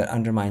dynamic that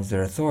undermines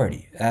their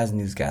authority as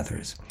news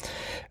gatherers.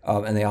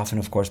 And they often,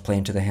 of course, play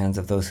into the hands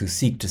of those who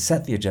seek to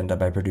set the agenda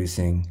by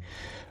producing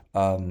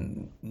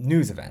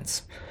news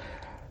events.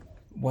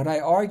 What I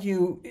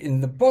argue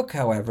in the book,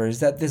 however, is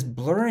that this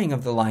blurring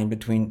of the line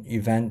between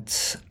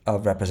events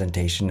of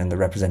representation and the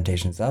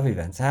representations of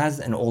events has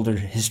an older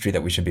history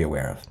that we should be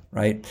aware of,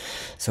 right?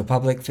 So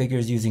public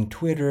figures using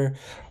Twitter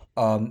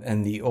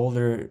and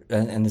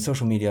the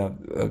social media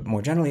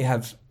more generally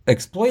have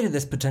exploited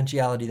this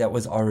potentiality that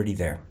was already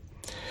there.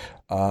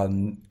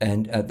 And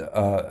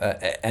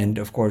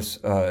of course,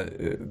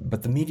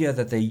 but the media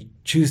that they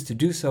choose to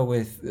do so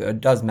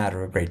with does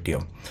matter a great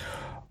deal.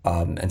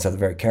 And so the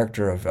very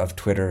character of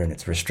Twitter and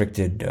its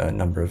restricted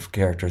number of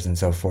characters and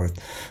so forth,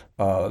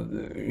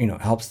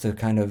 helps to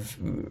kind of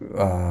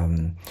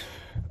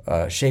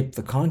shape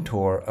the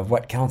contour of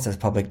what counts as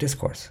public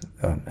discourse,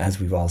 as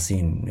we've all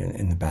seen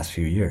in the past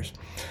few years.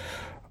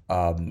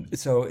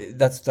 So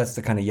that's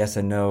the kind of yes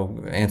and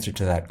no answer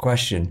to that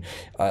question.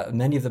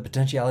 Many of the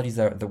potentialities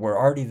that were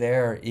already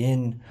there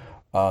in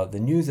the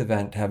news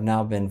event have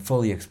now been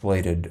fully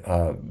exploited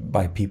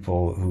by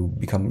people who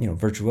become,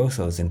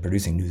 virtuosos in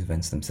producing news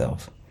events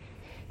themselves.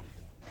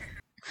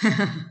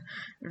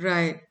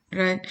 Right.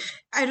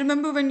 I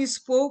remember when you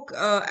spoke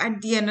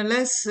at the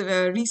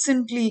NLS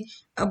recently,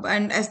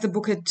 and as the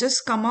book had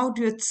just come out,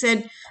 you had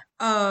said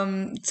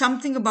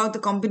something about the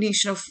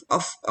combination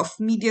of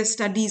media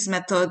studies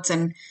methods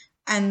and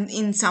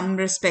in some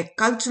respect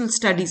cultural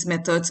studies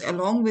methods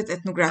along with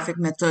ethnographic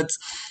methods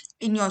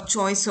in your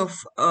choice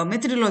of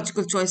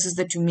methodological choices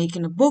that you make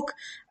in a book.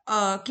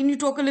 Can you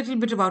talk a little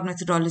bit about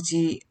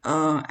methodology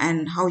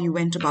and how you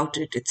went about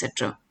it,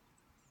 etc.?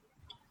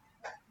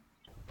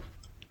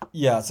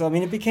 Yeah, so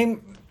it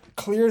became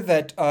clear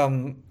that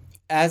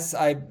as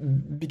I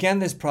began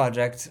this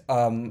project,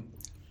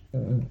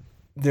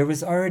 there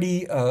was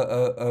already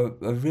a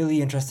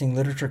really interesting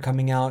literature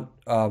coming out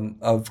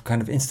of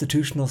kind of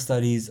institutional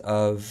studies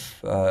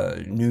of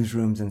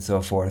newsrooms and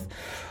so forth,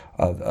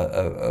 of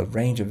a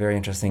range of very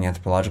interesting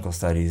anthropological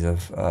studies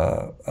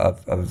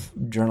of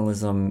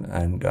journalism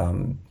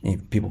and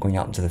people going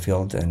out into the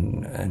field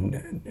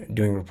and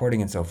doing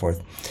reporting and so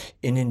forth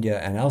in India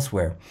and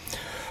elsewhere.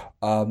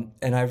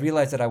 And I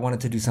realized that I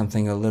wanted to do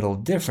something a little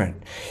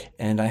different,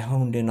 and I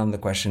honed in on the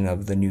question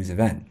of the news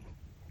event.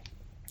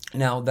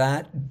 Now,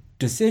 that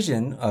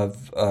decision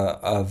of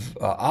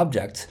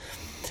objects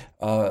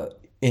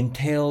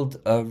entailed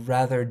a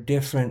rather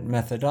different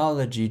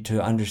methodology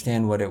to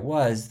understand what it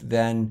was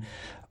than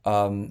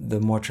the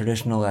more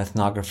traditional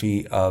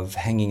ethnography of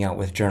hanging out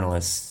with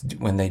journalists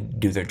when they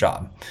do their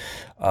job.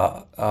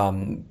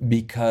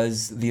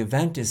 Because the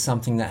event is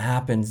something that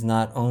happens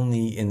not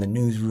only in the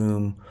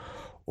newsroom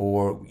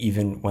or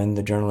even when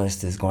the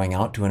journalist is going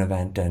out to an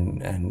event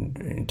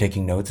and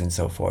taking notes and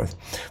so forth,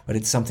 but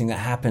it's something that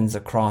happens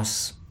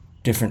across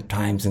different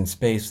times and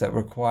space that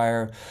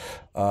require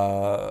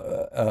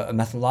a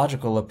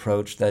methodological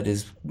approach that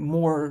is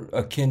more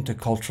akin to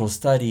cultural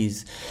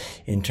studies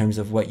in terms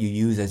of what you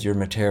use as your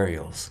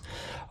materials.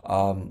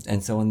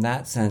 And so in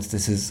that sense,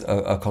 this is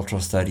a cultural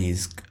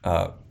studies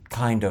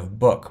kind of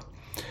book.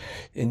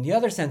 In the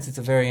other sense, it's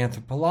a very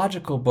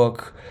anthropological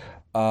book,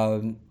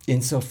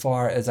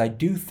 insofar as I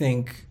do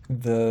think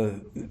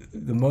the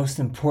most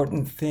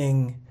important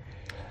thing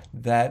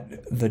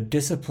that the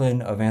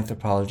discipline of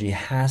anthropology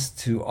has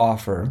to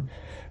offer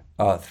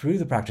through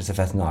the practice of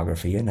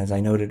ethnography, and as I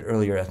noted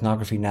earlier,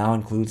 ethnography now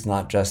includes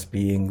not just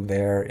being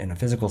there in a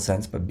physical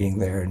sense, but being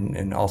there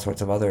in all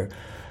sorts of other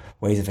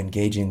ways of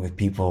engaging with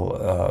people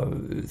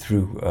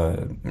through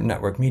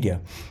network media.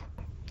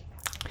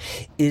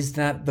 is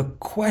that the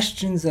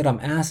questions that I'm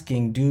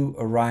asking do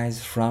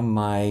arise from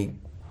my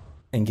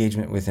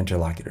engagement with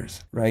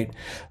interlocutors, right?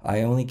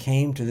 I only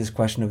came to this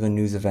question of the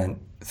news event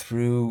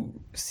through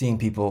seeing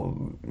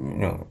people,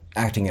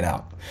 acting it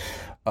out.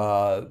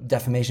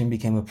 Defamation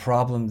became a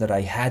problem that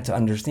I had to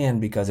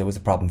understand because it was a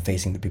problem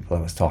facing the people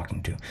I was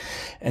talking to.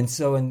 And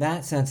so in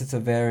that sense, it's a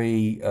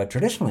very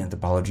traditional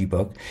anthropology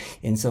book,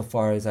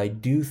 insofar as I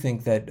do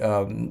think that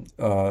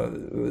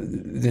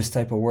this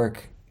type of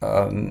work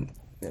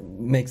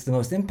makes the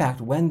most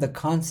impact when the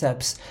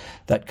concepts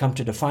that come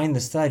to define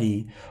the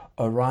study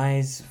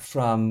arise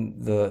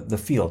from the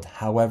field,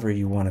 however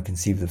you want to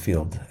conceive the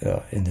field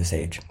in this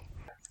age.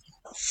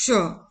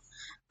 Sure.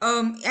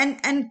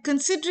 And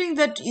considering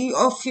that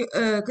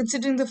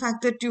considering the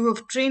fact that you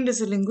have trained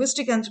as a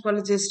linguistic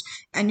anthropologist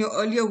and your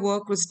earlier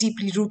work was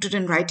deeply rooted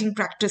in writing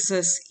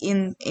practices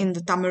in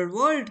the Tamil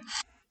world,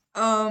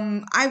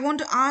 I want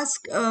to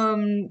ask,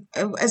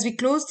 as we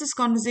close this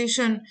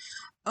conversation,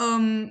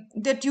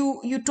 that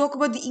you talk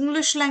about the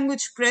English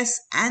language press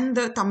and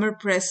the Tamil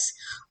press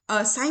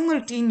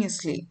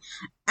simultaneously.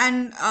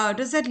 And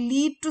does that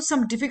lead to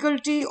some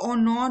difficulty or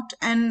not?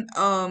 And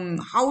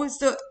how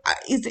is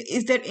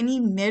is there any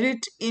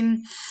merit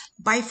in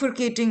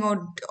bifurcating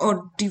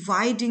or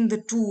dividing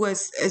the two,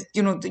 as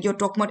you're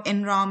talking about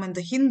NRAM and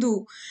the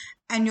Hindu,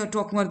 and you're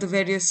talking about the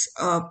various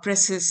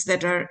presses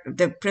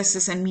the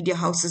presses and media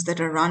houses that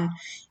are run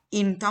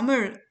in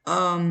Tamil,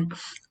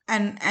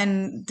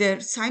 and they're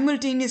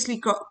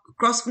simultaneously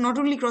not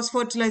only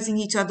cross-fertilizing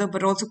each other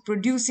but also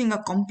producing a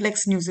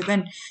complex news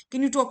event.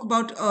 Can you talk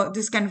about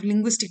this kind of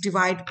linguistic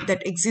divide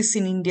that exists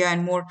in India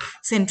and more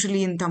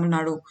centrally in Tamil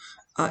Nadu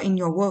in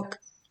your work?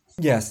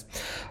 Yes.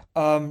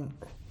 One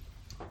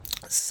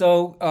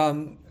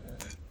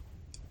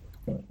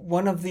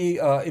of the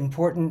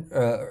important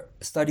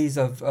studies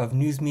of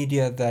news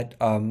media that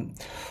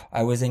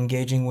I was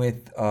engaging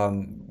with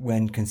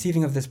when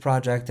conceiving of this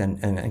project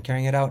and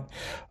carrying it out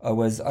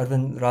was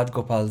Arvind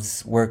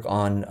Rajgopal's work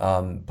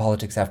on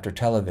politics after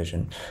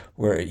television,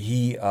 where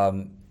he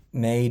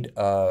made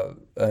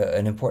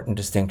an important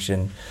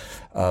distinction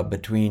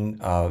between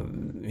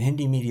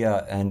Hindi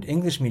media and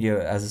English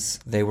media as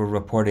they were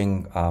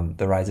reporting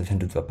the rise of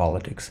Hindutva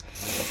politics.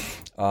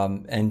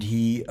 And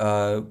he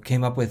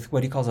came up with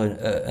what he calls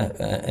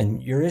an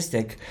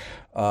heuristic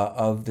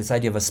of this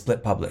idea of a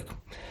split public,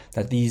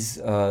 that these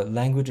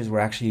languages were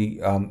actually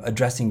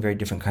addressing very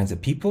different kinds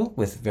of people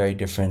with very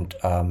different,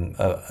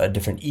 a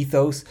different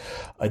ethos,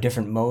 a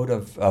different mode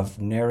of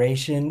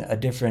narration, a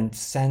different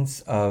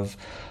sense of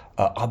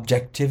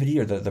objectivity,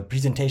 or the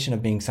presentation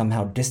of being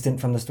somehow distant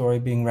from the story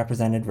being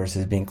represented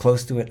versus being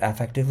close to it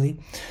affectively.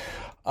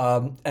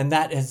 And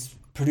that has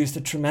produced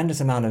a tremendous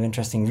amount of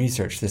interesting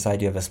research, this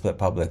idea of a split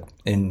public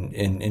in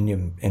India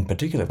in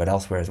particular, but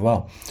elsewhere as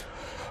well.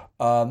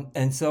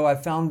 And so I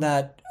found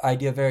that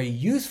idea very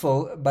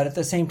useful, but at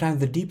the same time,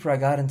 the deeper I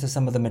got into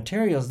some of the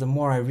materials, the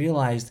more I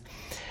realized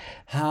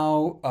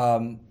how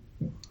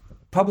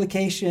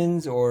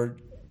publications or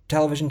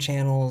television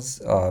channels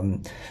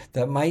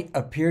that might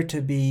appear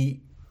to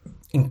be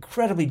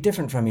incredibly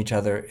different from each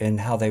other in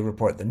how they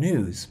report the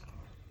news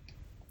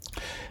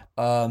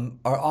are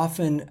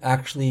often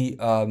actually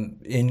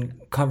in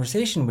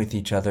conversation with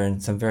each other in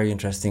some very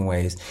interesting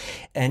ways,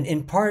 and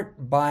in part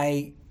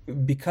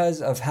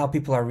because of how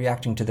people are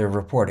reacting to their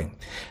reporting.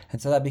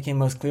 And so that became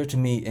most clear to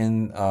me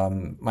in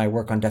my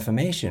work on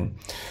defamation,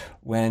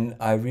 when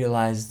I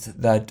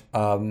realized that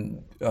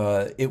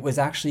it was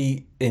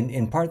actually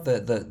in part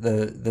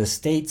the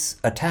state's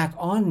attack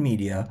on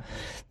media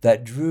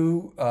that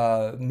drew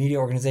media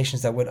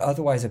organizations that would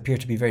otherwise appear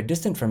to be very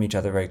distant from each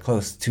other, very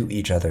close to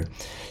each other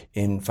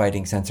in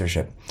fighting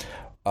censorship.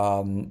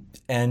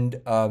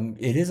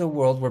 It is a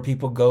world where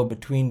people go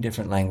between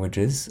different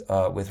languages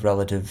with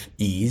relative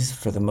ease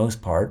for the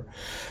most part.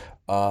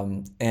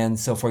 And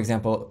so, for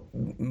example,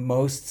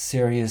 most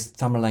serious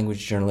Tamil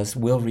language journalists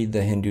will read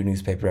the Hindu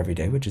newspaper every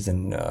day, which is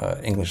an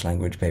English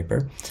language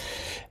paper.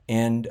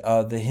 And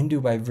the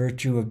Hindu, by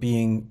virtue of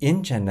being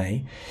in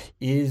Chennai,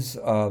 is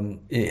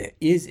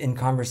in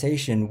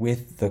conversation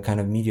with the kind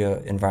of media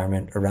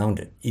environment around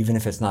it, even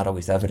if it's not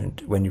always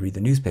evident when you read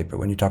the newspaper.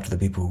 When you talk to the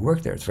people who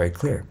work there, it's very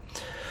clear.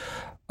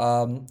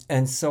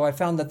 And so I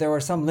found that there were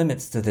some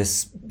limits to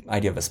this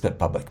idea of a split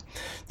public,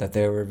 that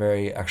they were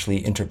very actually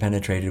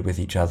interpenetrated with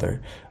each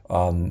other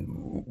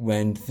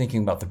when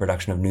thinking about the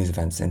production of news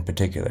events in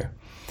particular,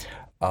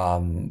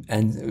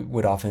 and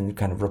would often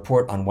kind of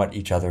report on what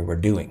each other were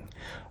doing.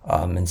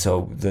 And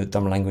so the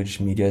Tamil language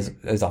media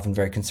is often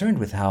very concerned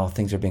with how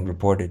things are being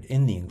reported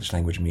in the English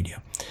language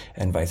media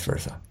and vice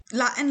versa.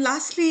 And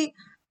lastly,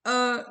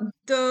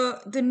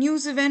 the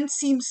news event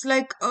seems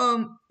like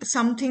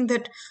something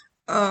that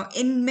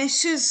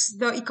enmeshes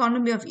the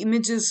economy of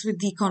images with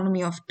the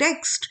economy of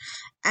text,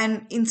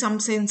 and in some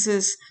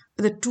senses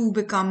the two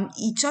become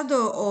each other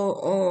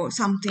or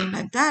something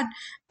like that.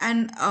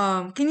 And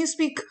can you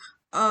speak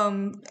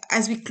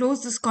as we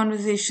close this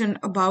conversation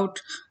about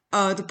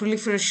the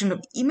proliferation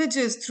of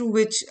images through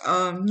which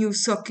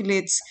news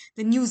circulates,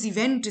 the news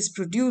event is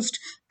produced,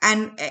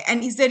 and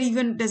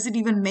does it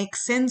even make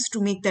sense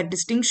to make that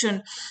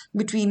distinction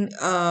between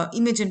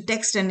image and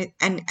text and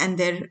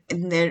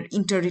their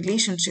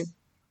interrelationship?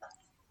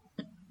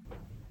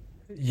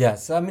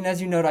 Yes, I mean,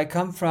 as you note, I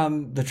come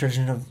from the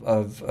tradition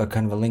of a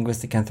kind of a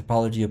linguistic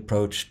anthropology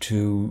approach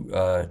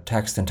to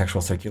text and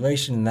textual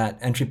circulation, and that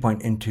entry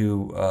point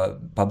into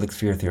public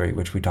sphere theory,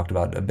 which we talked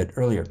about a bit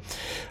earlier.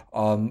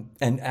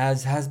 And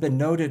as has been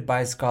noted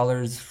by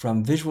scholars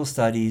from visual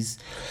studies,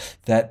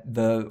 that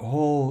the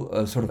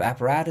whole sort of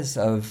apparatus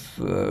of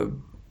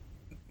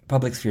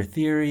public sphere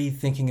theory,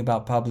 thinking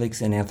about publics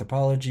in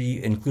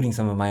anthropology, including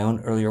some of my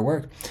own earlier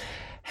work,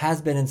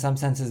 has been in some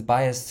senses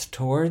biased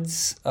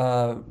towards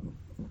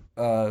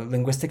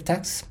linguistic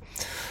texts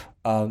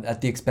at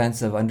the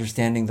expense of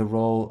understanding the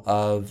role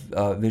of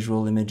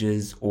visual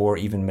images or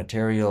even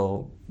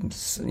material,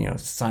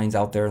 signs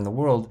out there in the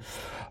world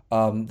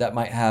that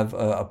might have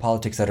a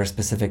politics that are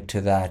specific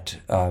to that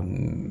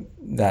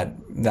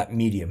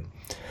medium.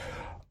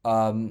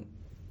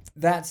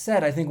 That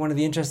said, I think one of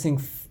the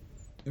interesting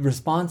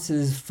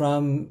responses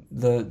from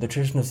the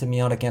tradition of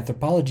semiotic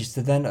anthropology is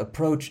to then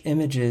approach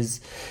images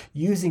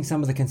using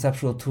some of the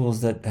conceptual tools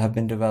that have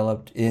been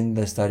developed in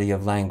the study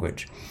of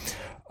language.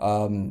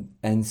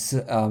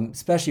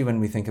 Especially when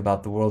we think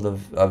about the world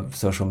of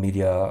social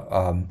media,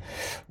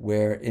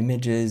 where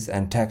images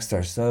and text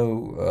are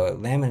so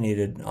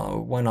laminated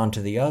one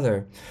onto the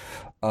other,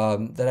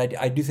 that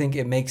I do think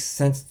it makes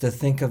sense to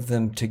think of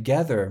them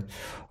together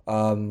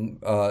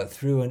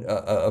through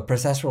a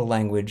processual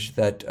language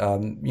that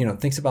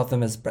thinks about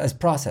them as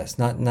process,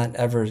 not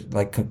ever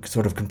like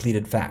sort of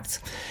completed facts.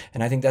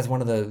 And I think that's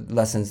one of the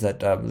lessons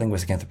that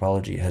linguistic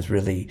anthropology has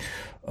really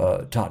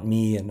taught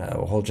me and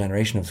a whole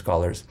generation of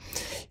scholars,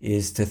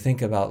 is to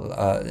think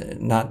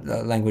about not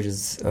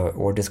languages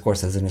or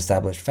discourse as an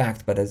established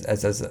fact, but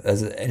as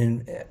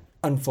an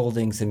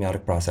unfolding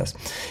semiotic process.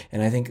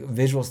 And I think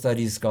visual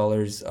studies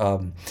scholars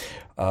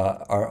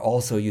are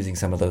also using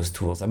some of those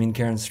tools. I mean,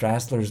 Karen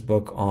Strassler's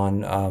book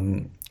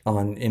on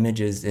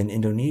images in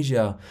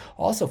Indonesia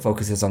also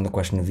focuses on the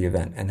question of the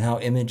event and how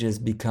images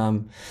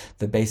become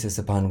the basis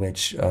upon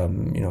which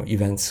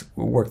events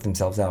work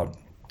themselves out.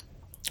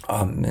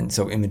 And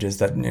so images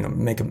that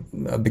make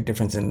a big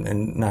difference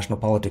in national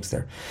politics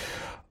there.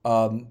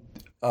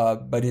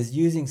 But is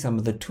using some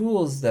of the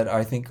tools that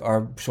I think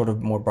are sort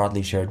of more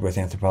broadly shared with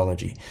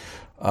anthropology.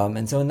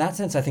 And so in that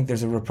sense, I think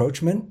there's a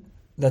rapprochement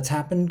that's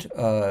happened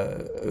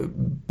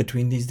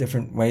between these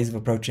different ways of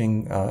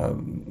approaching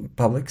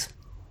publics.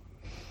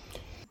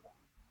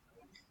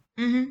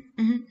 Mm-hmm,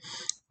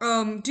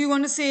 mm-hmm. Do you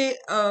want to say,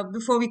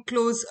 before we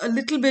close, a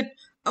little bit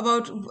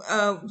about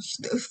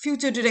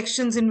future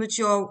directions in which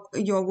your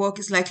work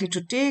is likely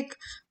to take?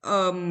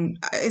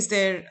 Is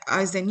there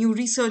new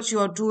research you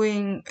are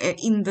doing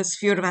in the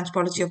sphere of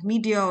anthropology of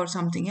media or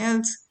something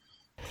else?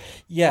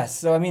 Yes.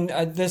 So, I mean,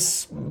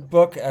 this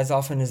book, as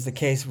often is the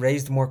case,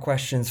 raised more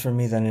questions for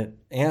me than it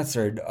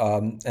answered.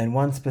 And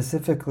one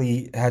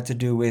specifically had to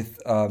do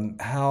with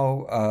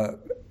how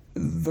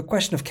the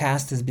question of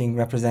caste is being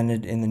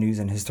represented in the news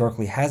and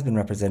historically has been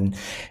represented,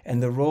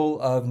 and the role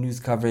of news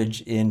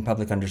coverage in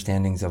public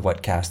understandings of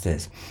what caste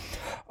is.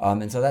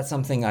 And so that's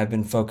something I've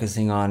been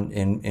focusing on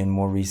in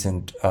more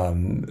recent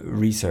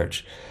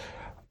research,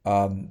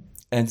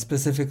 and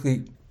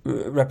specifically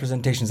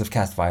representations of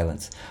caste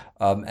violence.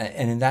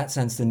 And in that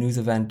sense, the news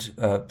event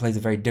plays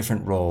a very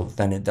different role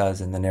than it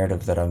does in the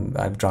narrative that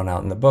I've drawn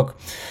out in the book,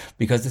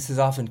 because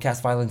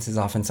caste violence is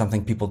often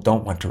something people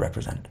don't want to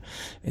represent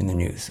in the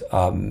news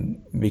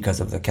because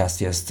of the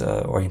casteist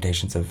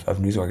orientations of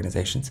news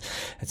organizations.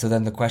 And so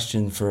then the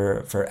question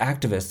for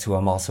activists, who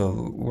I'm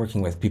also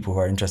working with, people who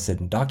are interested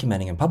in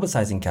documenting and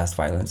publicizing caste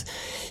violence,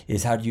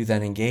 is how do you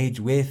then engage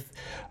with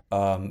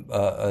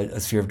a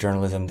sphere of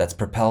journalism that's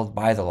propelled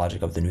by the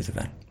logic of the news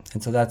event.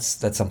 And so that's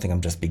something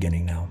I'm just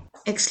beginning now.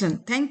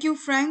 Excellent. Thank you,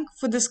 Frank,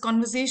 for this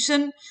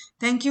conversation.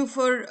 Thank you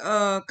for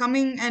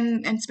coming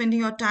and spending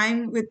your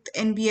time with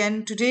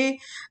NBN today.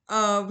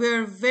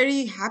 We're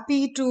very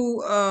happy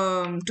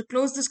to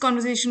close this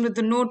conversation with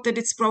the note that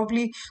it's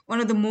probably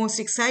one of the most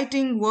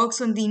exciting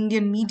works on the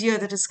Indian media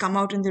that has come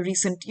out in the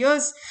recent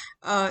years.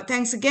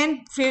 Thanks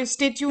again.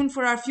 Stay tuned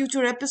for our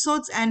future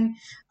episodes, and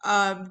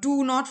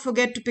do not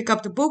forget to pick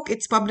up the book.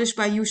 It's published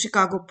by U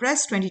Chicago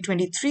Press,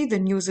 2023, The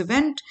News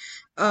Event,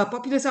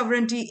 Popular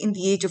Sovereignty in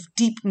the Age of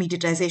Deep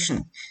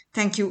Mediatization.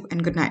 Thank you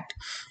and good night.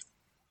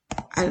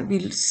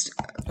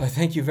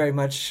 Thank you very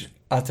much,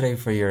 Atre,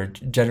 for your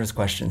generous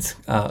questions.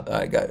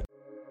 I got